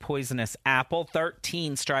White a poisonous apple.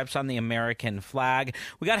 13 stripes on the American flag.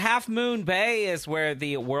 We got Half Moon Bay is where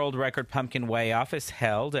the world record pumpkin weigh-off is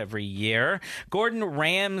held every year. Gordon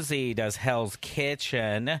Ramsay does Hell's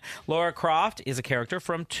Kitchen. Laura Croft is a character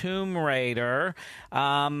from Tomb Raider.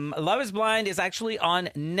 Love is Blind is actually on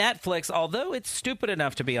Netflix, although it's stupid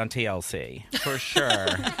enough to be on TLC, for sure.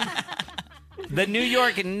 The New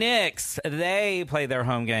York Knicks, they play their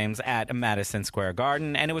home games at Madison Square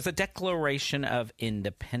Garden, and it was a Declaration of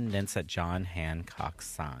Independence that John Hancock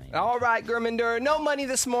signed. All right, Gurminder, no money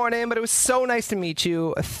this morning, but it was so nice to meet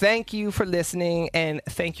you. Thank you for listening, and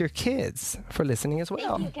thank your kids for listening as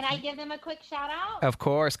well. Thank you. Can I give them a quick shout out? Of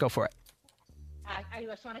course, go for it. I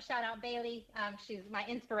just want to shout out Bailey. She's my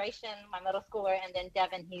inspiration, my middle schooler, and then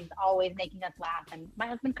Devin. He's always making us laugh, and my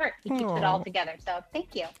husband Kurt. He keeps it all together. So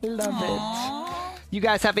thank you. Love it. You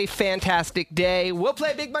guys have a fantastic day. We'll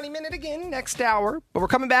play Big Money Minute again next hour, but we're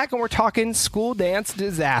coming back and we're talking school dance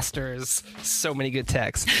disasters. So many good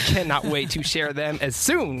texts. Cannot wait to share them as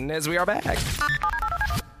soon as we are back.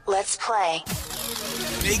 Let's play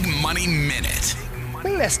Big Money Minute.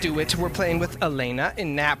 Let's do it. We're playing with Elena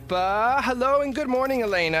in Napa. Hello and good morning,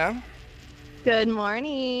 Elena. Good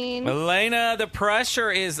morning. Elena, the pressure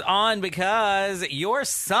is on because your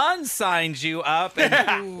son signed you up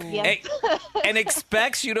and, Yes. and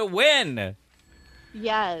expects you to win.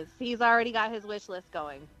 Yes, he's already got his wish list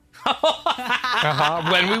going.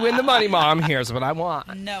 When we win the money, Mom, here's what I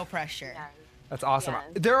want. No pressure. That's awesome.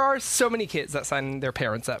 There are so many kids that sign their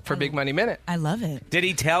parents up for Big Money Minute. I love it. Did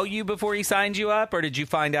he tell you before he signed you up, or did you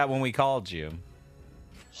find out when we called you?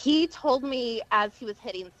 He told me as he was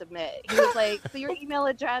hitting submit. He was like, so your email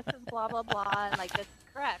address is blah, blah, blah. And like, this is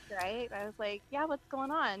correct, right? I was like, yeah, what's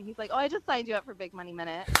going on? He's like, oh, I just signed you up for Big Money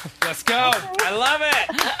Minute. Let's go. I love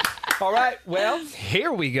it. All right. Well,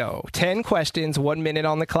 here we go. 10 questions, 1 minute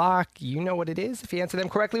on the clock. You know what it is. If you answer them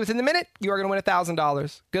correctly within the minute, you are going to win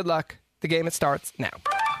 $1,000. Good luck. The game, it starts now.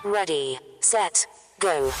 Ready, set,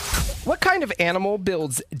 go. What kind of animal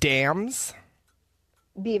builds dams?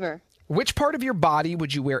 Beaver. Which part of your body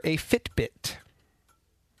would you wear a Fitbit?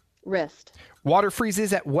 Wrist. Water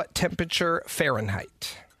freezes at what temperature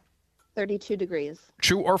Fahrenheit? 32 degrees.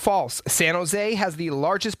 True or false? San Jose has the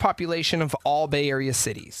largest population of all Bay Area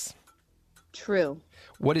cities. True.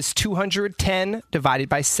 What is 210 divided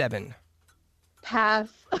by 7? Pass.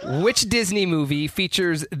 Which Disney movie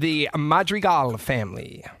features the Madrigal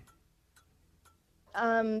family?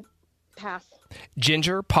 Pass.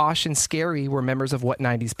 Ginger, Posh, and Scary were members of what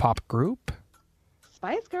 90s pop group?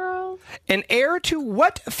 Spice Girls. An heir to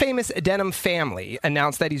what famous denim family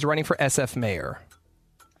announced that he's running for SF mayor?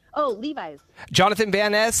 Oh, Levi's. Jonathan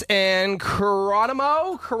Van Ness and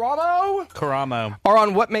Karamo are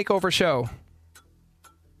on what makeover show?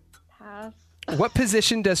 Pass. What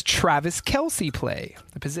position does Travis Kelce play?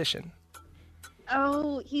 The position.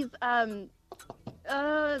 Oh, he's tight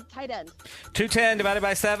end. 210 divided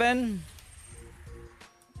by 7?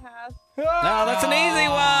 Pass. No, that's an easy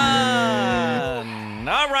one.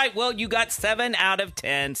 All right. Well, you got 7 out of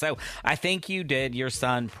 10. So I think you did your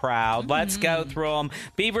son proud. Let's go through them.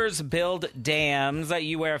 Beavers build dams.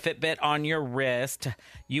 You wear a Fitbit on your wrist.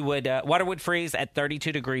 You would water would freeze at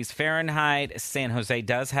 32 degrees Fahrenheit. San Jose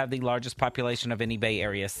does have the largest population of any Bay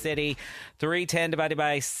Area city. 310 divided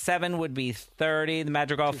by 7 would be 30. The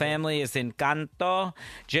Madrigal family is Encanto.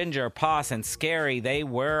 Ginger, Posh, and Scary, they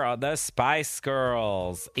were the Spice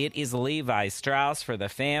Girls. It is Levi Strauss for the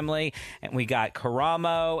family. And we got Karamo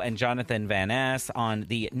and Jonathan Van Ness on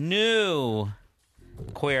the new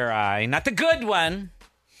Queer Eye. Not the good one,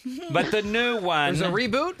 but the new one. There's a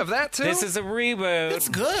reboot of that, too? This is a reboot. It's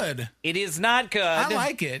good. It is not good. I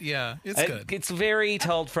like it. Yeah, it's good. It's very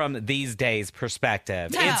told from these days'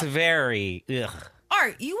 perspective. Yeah. It's very,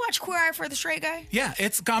 Art, you watch Queer Eye for the Straight Guy? Yeah,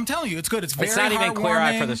 I'm telling you, it's good. It's very It's not even Queer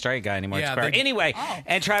Eye for the heartwarming. Straight Guy anymore. Yeah, It's queer. they- Anyway,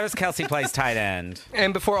 and Travis Kelce plays tight end.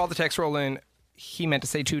 And before all the texts roll in, he meant to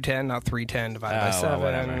say 210, not 310 divided by 7.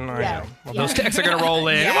 whatever. I Yeah. know. Well, those texts are going to roll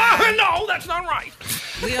in. Yeah. No, that's not right.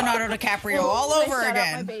 Leonardo DiCaprio all Can I over shout out my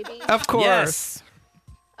again. baby? Of course. Yes.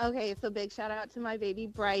 Okay, so big shout out to my baby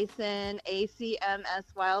Bryson, ACMS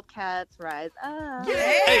Wildcats, rise up.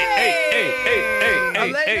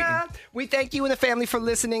 Elena, we thank you and the family for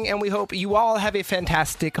listening, and we hope you all have a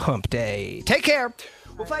fantastic hump day. Take care.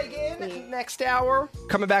 We'll play again next hour.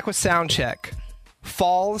 Coming back with Sound Check.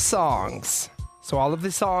 Fall songs. So all of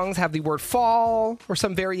the songs have the word fall or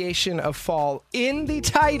some variation of fall in the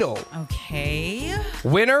title. Okay.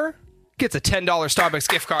 Winner gets a $10 Starbucks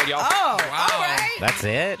gift card, y'all. Oh, wow. All right. That's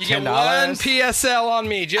it? You get $10? one PSL on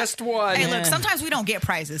me, just one. Hey, look, sometimes we don't get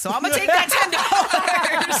prizes, so I'm going to take that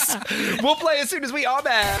 $10. We'll play as soon as we are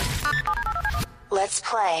back. Let's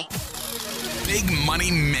play. Big Money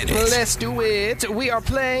Minute. Let's do it. We are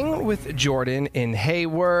playing with Jordan in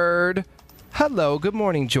Hayward. Hello, good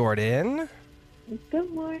morning, Jordan.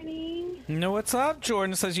 Good morning. You know what's up?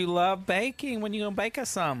 Jordan says you love baking. When you going to bake us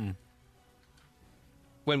something?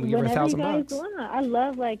 When we give her $1,000 bucks. Want. I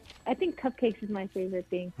love, I think cupcakes is my favorite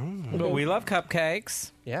thing. But we love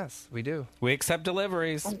cupcakes. Yes, we do. We accept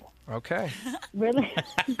deliveries. Okay. Really?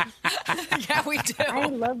 Yeah, we do. I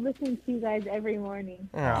love listening to you guys every morning.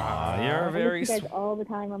 Aw, you're very I listen to you guys all the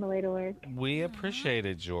time on the way to work. We appreciate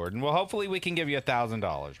it, Jordan. Well, hopefully we can give you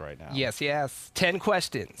 $1,000 right now. Yes. 10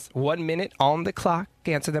 questions. 1 minute on the clock.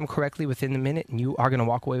 Answer them correctly within the minute, and you are going to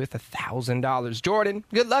walk away with $1,000. Jordan,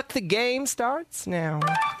 good luck. The game starts now.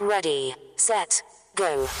 Ready, set,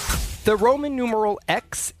 go. The Roman numeral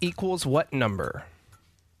X equals what number?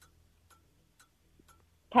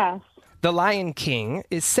 Pass. The Lion King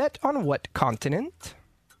is set on what continent?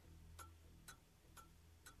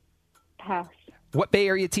 Pass. What Bay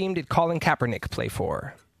Area team did Colin Kaepernick play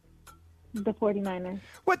for? The 49ers.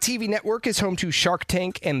 What TV network is home to Shark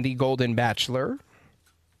Tank and The Golden Bachelor?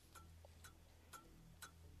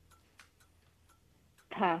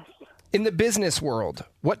 Pass. In the business world,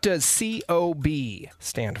 what does COB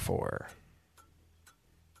stand for?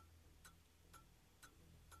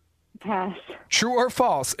 Pass. True or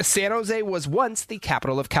false, San Jose was once the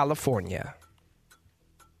capital of California?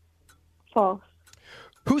 False.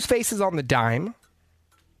 Whose face is on the dime?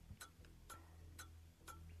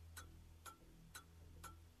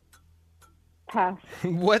 Pass.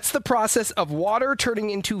 What's the process of water turning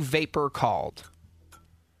into vapor called?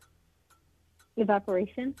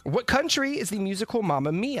 Evaporation. What country is the musical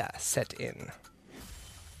Mamma Mia set in?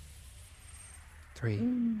 3,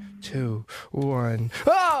 2, 1.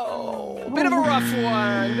 Oh, bit of a rough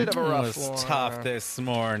one. It was tough this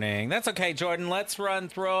morning. That's okay, Jordan. Let's run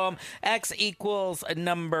through them. X equals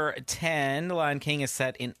number 10. The Lion King is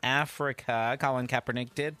set in Africa. Colin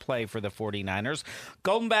Kaepernick did play for the 49ers.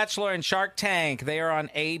 Golden Bachelor and Shark Tank, they are on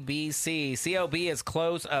ABC. COB is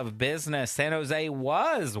close of business. San Jose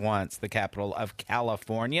was once the capital of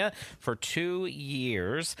California for 2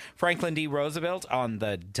 years. Franklin D. Roosevelt on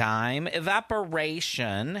the dime. Evaporation.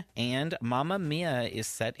 And Mamma Mia is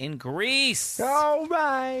set in Greece. All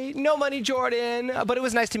right. No money, Jordan. But it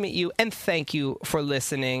was nice to meet you. And thank you for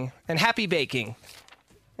listening. And happy baking.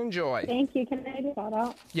 Enjoy. Thank you. Can I do a shout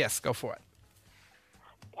out? Yes, go for it.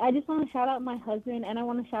 I just want to shout out my husband, and I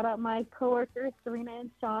want to shout out my coworkers, Serena and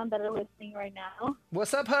Sean, that are listening right now.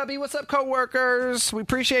 What's up, hubby? What's up, coworkers? We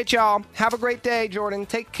appreciate y'all. Have a great day, Jordan.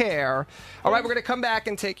 Take care. All right, we're going to come back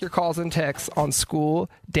and take your calls and texts on school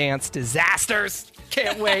dance disasters.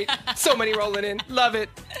 Can't wait. So many rolling in. Love it.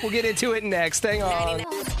 We'll get into it next. Hang on.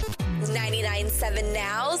 99.7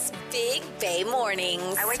 Now's Big Bay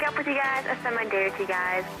Mornings. I wake up with you guys. I spend my day with you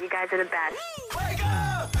guys. You guys are the best.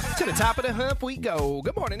 To the top of the hump we go.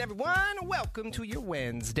 Good morning, everyone. Welcome to your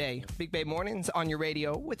Wednesday. Big Bay Mornings on your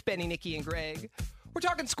radio with Benny, Nikki, and Greg. We're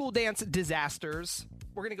talking school dance disasters.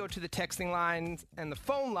 We're going to go to the texting lines and the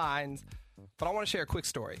phone lines, but I want to share a quick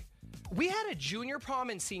story. We had a junior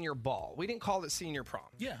prom and senior ball. We didn't call it senior prom.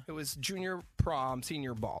 Yeah. It was junior prom,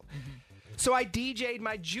 senior ball. So I DJ'd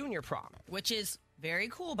my junior prom. Which is very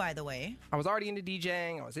cool, by the way. I was already into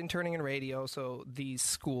DJing. I was interning in radio, so the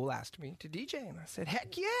school asked me to DJ, and I said,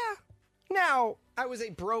 heck yeah. Now, I was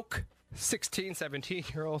a broke 16,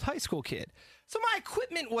 17-year-old high school kid, so my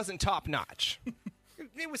equipment wasn't top-notch.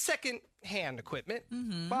 It was second-hand equipment.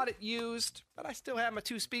 Bought it used, but I still have my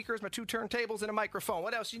 2 speakers, my 2 turntables, and a microphone.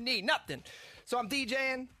 What else you need? Nothing. So I'm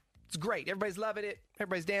DJing. It's great. Everybody's loving it.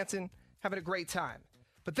 Everybody's dancing, having a great time.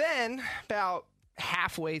 But then, about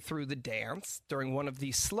halfway through the dance, during one of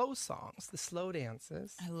the slow songs, the slow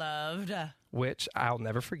dances, I loved. which I'll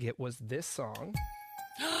never forget, was this song.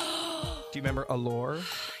 Do you remember Allure? Yes.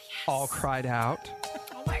 All Cried Out.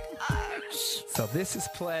 Oh my gosh. So this is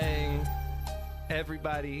playing,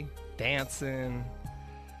 everybody dancing.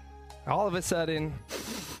 All of a sudden,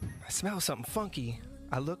 I smell something funky.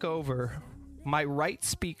 I look over, my right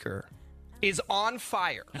speaker is on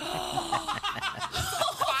fire.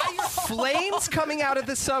 Flames coming out of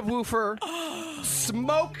the subwoofer,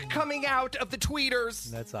 smoke coming out of the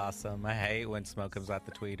tweeters. That's awesome. I hate when smoke comes out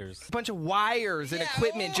the tweeters. A bunch of wires and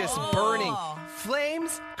equipment just burning.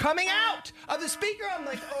 Flames coming out of the speaker. I'm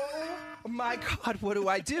like, oh my God, what do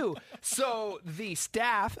I do? So the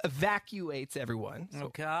staff evacuates everyone.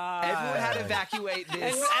 So God. everyone had to evacuate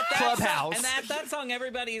this And at clubhouse. and at that song,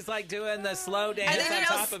 everybody's like doing the slow dance on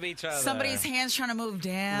top of each other. Somebody's hands trying to move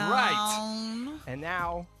down. Right. And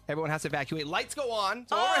now everyone has to evacuate. Lights go on.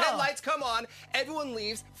 So overhead lights come on. Everyone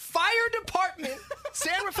leaves. Fire department,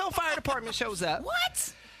 San Rafael Fire Department shows up.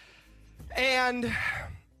 What? And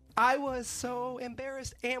I was so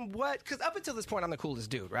embarrassed. And what? Because up until this point, I'm the coolest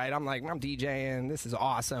dude, right? I'm like, I'm DJing. This is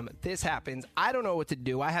awesome. This happens. I don't know what to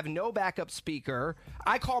do. I have no backup speaker.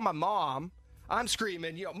 I call my mom. I'm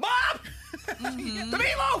screaming, Mom! The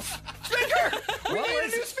meatloaf! Speaker! We need a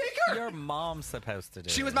new speaker! Your mom's supposed to do?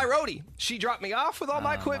 She was my roadie. She dropped me off with all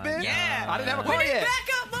my equipment. Yeah. I didn't have a car yet.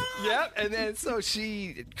 Backup, Mom! Yep. And then so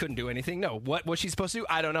she couldn't do anything. No. What was she supposed to do?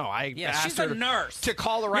 I don't know. I asked she's her a nurse. to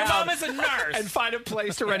call around. Your mom is a nurse. And find a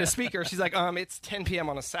place to rent a speaker. She's like, it's 10 p.m.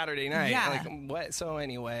 on a Saturday night. Yeah. Like, what? So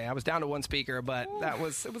anyway, I was down to one speaker, but it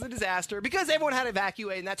was a disaster because everyone had to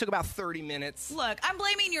evacuate, and that took about 30 minutes. Look, I'm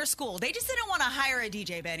blaming your school. They just didn't want to hire a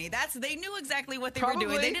DJ, Benny. They knew exactly what they were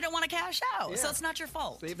doing. They didn't want to cash out, so it's not your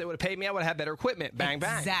fault. See, if they would have paid me, I would have had better equipment. Bang,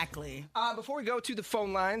 bang. Exactly. Before we go to the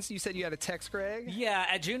phone lines, you said you had a text, Greg? Yeah,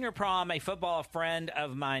 at junior prom, a football friend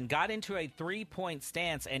of mine got into a three-point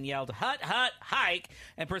stance and yelled, "Hut, hut, hike,"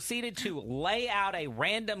 and proceeded to lay out a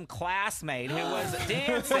random classmate who was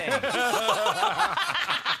dancing.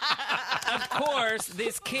 Of course,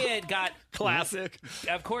 this kid got... Classic.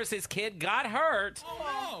 Of course, this kid got hurt,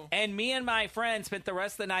 and me and my friend spent the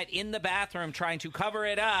rest of the night in the bathroom trying to cover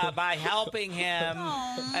it up by helping him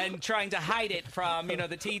and trying to hide it from,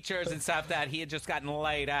 the teachers and stuff that he had just gotten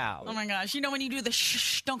laid out. Oh my gosh. When you do the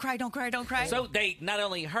shh, don't cry, don't cry, don't cry. So they not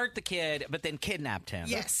only hurt the kid, but then kidnapped him.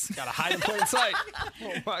 Yes. Gotta hide in plain sight.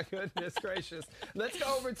 Oh my goodness gracious. Let's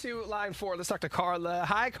go over to line 4. Let's talk to Carla.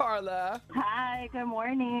 Hi, Carla. Hi, good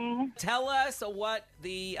morning. Tell us what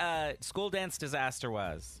the school dance disaster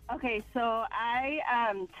was. Okay, so I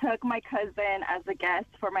took my cousin as a guest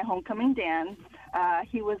for my homecoming dance.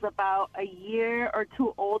 He was about a year or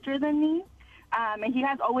two older than me, and he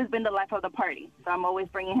has always been the life of the party. So I'm always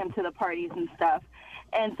bringing him to the parties and stuff.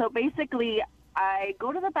 And so basically, I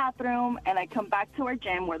go to the bathroom, and I come back to our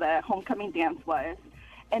gym where the homecoming dance was,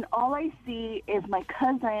 and all I see is my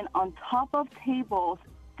cousin on top of tables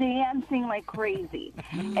dancing like crazy.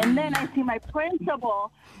 And then I see my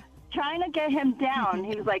principal trying to get him down.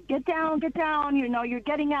 He was like, get down, you're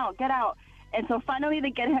getting out, get out. And so finally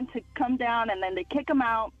they get him to come down, and then they kick him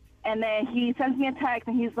out. And then he sends me a text,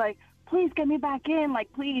 and he's like, please get me back in,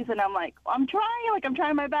 please. And I'm like, I'm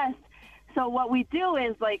trying my best. So what we do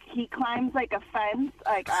is, he climbs, a fence,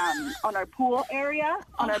 on our pool area,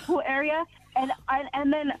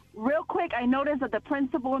 And then real quick, I noticed that the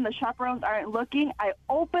principal and the chaperones aren't looking. I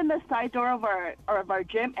open the side door of our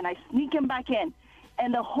gym, and I sneak him back in.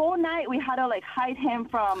 And the whole night, we had to, hide him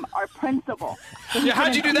from our principal. Yeah,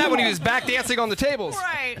 how'd you do that when he was back dancing on the tables?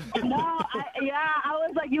 Right. No, I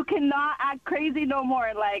was like, you cannot act crazy no more.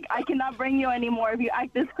 I cannot bring you anymore if you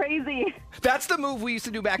act this crazy. That's the move we used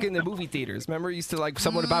to do back in the movie theaters. Remember, you used to,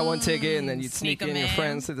 someone would buy one ticket, and then you'd sneak in your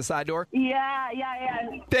friends through the side door? Yeah.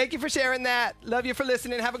 Thank you for sharing that. Love you for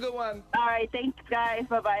listening. Have a good one. All right, thanks, guys.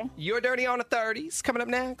 Bye-bye. You're Dirty on the 30s. Coming up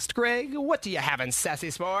next, Greg, what do you have in Sassy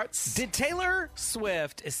Sports? Did Taylor Swift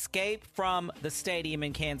escape from the stadium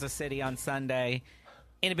in Kansas City on Sunday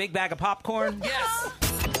in a big bag of popcorn? Yes.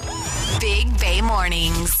 Big Bay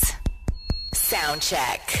Mornings. Sound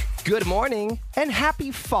check. Good morning and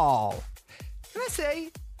happy fall. Can I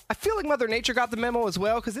say, I feel like Mother Nature got the memo as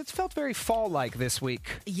well because it's felt very fall-like this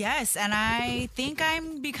week. Yes, and I think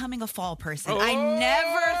I'm becoming a fall person. I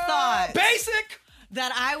never thought... Basic!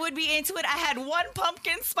 That I would be into it. I had one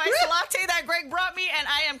pumpkin spice latte that Greg brought me, and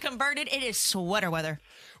I am converted. It is sweater weather.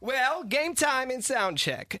 Well, game time in sound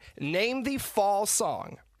check. Name the fall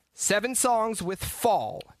song. 7 songs with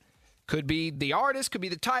fall. Could be the artist, could be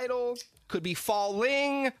the title, could be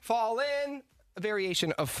falling, fall in, a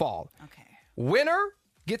variation of fall. Okay. Winner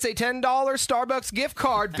gets a $10 Starbucks gift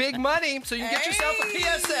card. Big money, so you can get yourself a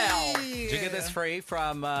PSL. Did you get this free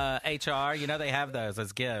from HR? They have those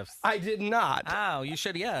as gifts. I did not. Oh, you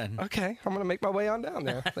should, yeah. Okay, I'm going to make my way on down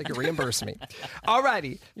there. They can reimburse me. All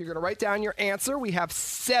righty, you're going to write down your answer. We have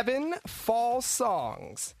 7 fall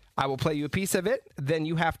songs. I will play you a piece of it. Then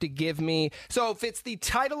you have to give me... So if it's the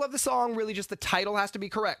title of the song, really just the title has to be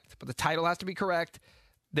correct. But the title has to be correct.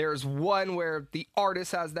 There's one where the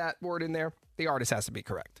artist has that word in there. The artist has to be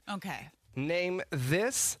correct. Okay. Name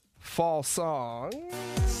this fall song.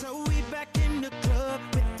 So we back in the club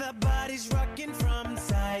with our bodies rocking from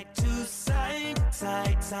side to side,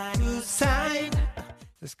 side to side.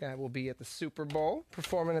 This guy will be at the Super Bowl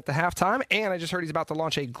performing at the halftime, and I just heard he's about to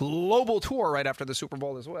launch a global tour right after the Super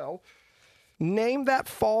Bowl as well. Name that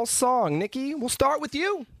fall song. Nikki, we'll start with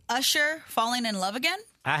you. Usher, Falling in Love Again?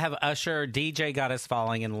 I have Usher, DJ Got Us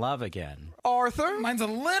Falling in Love Again. Arthur? Mine's a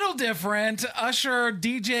little different. Usher,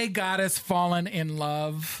 DJ Got Us Fallen in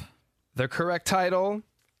Love. The correct title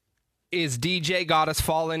is DJ Got Us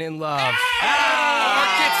Fallen in Love.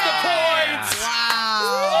 Art gets the points.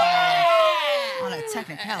 Wow. On a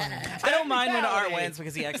technicality. I don't mind when Art wins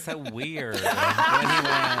because he acts so weird when he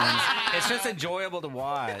wins. It's just enjoyable to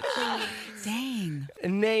watch. Dang.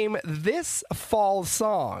 Name this fall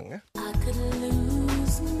song. I could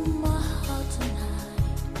lose my heart tonight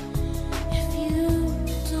if you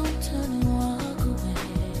don't turn and walk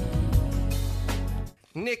away.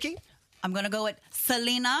 Nikki? I'm going to go with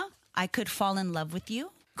Selena, I Could Fall in Love with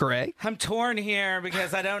You. Greg? I'm torn here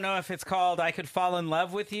because I don't know if it's called I Could Fall in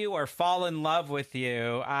Love with You or Fall in Love with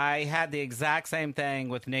You. I had the exact same thing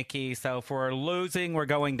with Nikki, so if we're losing, we're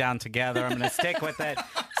going down together. I'm going to stick with it.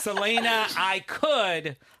 Selena, I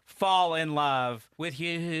Could Fall in Love with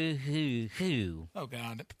You. Oh,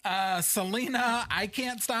 God. Selena, I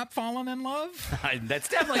Can't Stop Falling in Love? That's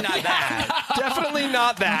definitely not that. Definitely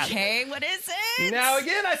not that. Okay, what is it? Now,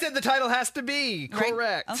 again, I said the title has to be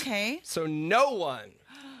correct. Right. Okay. So no one.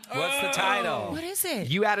 What's the title? What is it?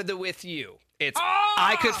 You added the with you. It's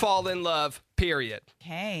I Could Fall in Love, period.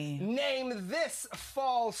 Okay. Name this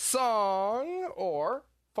fall song or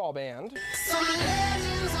fall band. Some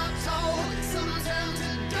legends are told, some turn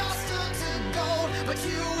to dust or to gold, but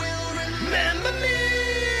you will remember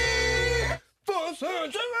me for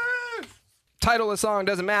centuries. Title of the song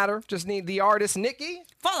doesn't matter. Just need the artist. Nikki?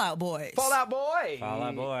 Fallout Boys. Fallout Boy.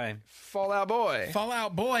 Fallout Boy. Fallout Boy.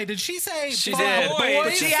 Fallout Boy. Did she say She Fallout did. Boys?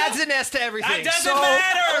 But she adds an S to everything. It doesn't so...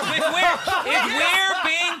 matter. If we're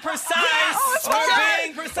being precise, we're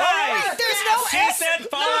being precise. There's no She S. said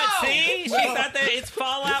Fallout. See? She thought that it's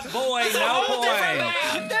Fallout Boy. No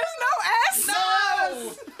point. There's no S.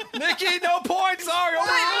 No. Nikki, no points. Sorry. But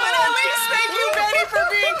at least thank you, Betty, for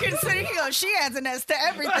being considerate. He goes, she adds an S to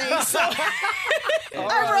everything. So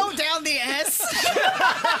I wrote down the S.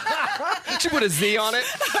 She put a Z on it.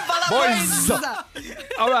 Boys.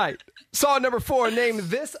 All right. Song number 4. Name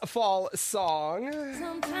this fall song.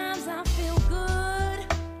 Sometimes I feel good.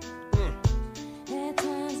 At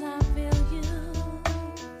times I feel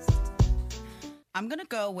used. I'm going to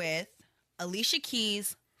go with Alicia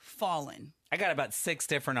Keys, Fallen. I got about 6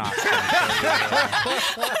 different options.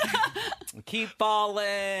 Keep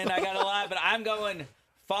falling. I got a lot, but I'm going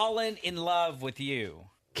Fallen in Love with You.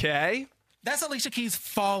 Okay. That's Alicia Keys'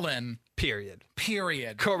 Fallen. Period.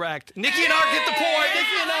 Correct. Nikki and Art get the point.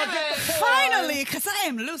 Nikki and Art get the point. Finally, because I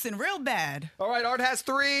am losing real bad. All right, Art has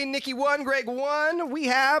 3, Nikki 1, Greg 1. We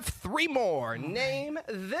have 3 more. Name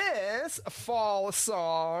this fall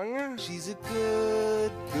song. She's a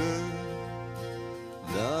good girl.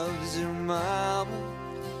 Loves her mama.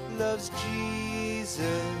 Loves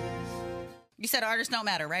Jesus. You said artists don't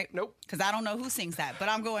matter, right? Nope. Because I don't know who sings that, but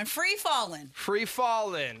I'm going Free Fallin'. Free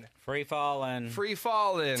Fallin'. Free Fallen. Free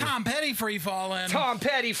Fallin'. Tom Petty, Free Fallin'. Tom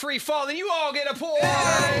Petty, Free Fallin'. You all get a point.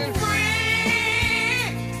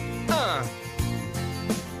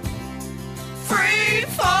 Free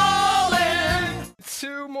falling.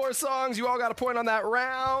 2 more songs. You all got a point on that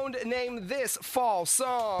round. Name this fall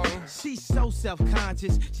song. She's so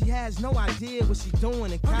self-conscious. She has no idea what she's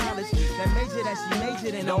doing in college. That major that she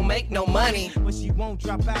majored in Don't make no money. but she won't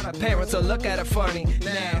drop out. Her Parents will look at her funny.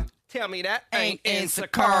 Now, tell me that ain't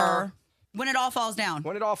insecure. When It All Falls Down.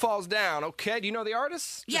 When It All Falls Down. Okay, do you know the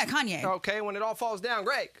artist? Yeah, Kanye. Okay, When It All Falls Down.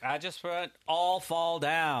 Greg. I just put All Fall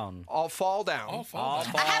Down. All Fall Down. All All fall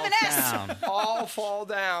Fall I have an S. Down. All Fall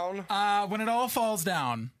Down. down. When It All Falls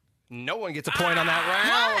Down. No one gets a point on that round.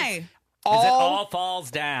 Why? Is it All Falls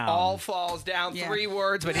Down? All Falls Down. Yeah. 3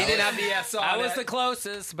 words, but he didn't have the S on I it. was the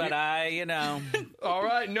closest, but All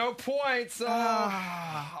right, no points.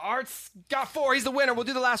 Art's got 4. He's the winner. We'll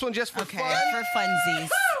do the last one just for Okay, fun. for funsies.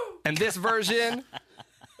 And this version,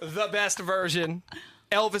 the best version.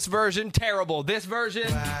 Elvis version, terrible. This version,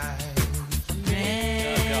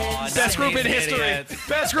 best group in history.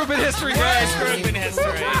 Best group in history, guys. Best group in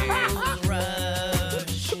history.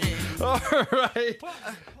 All right.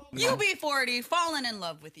 UB40, fallen in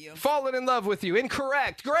love with you. Fallen in love with you.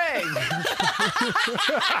 Incorrect. Greg.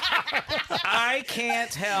 I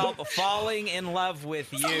can't help falling in love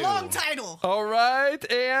with you. It's a long title. All right.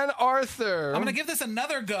 And Arthur. I'm going to give this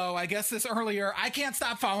another go. I guessed this earlier. I can't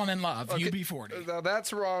stop falling in love. UB40. No,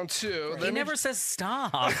 that's wrong, too. He never says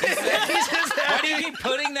stop. Why do you keep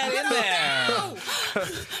putting that in there?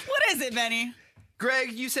 What is it, Benny?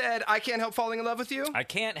 Greg, you said, I can't help falling in love with you? I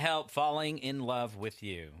can't help falling in love with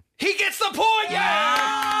you. He gets the point!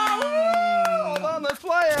 Yeah! Woo! Hold on, let's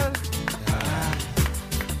play it.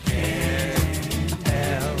 Can't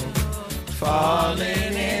help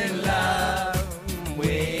falling in love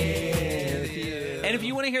with you. And if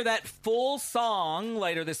you want to hear that full song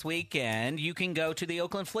later this weekend, you can go to the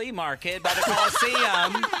Oakland Flea Market by the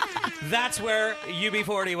Coliseum. That's where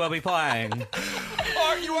UB40 will be playing.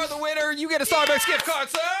 Art, you are the winner. You get a Starbucks gift card,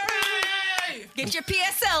 sir. Get your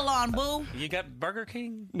PSL on, boo. You got Burger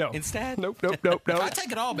King? No. Instead? Nope. I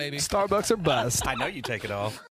take it all, baby. Starbucks are bust. I know you take it all.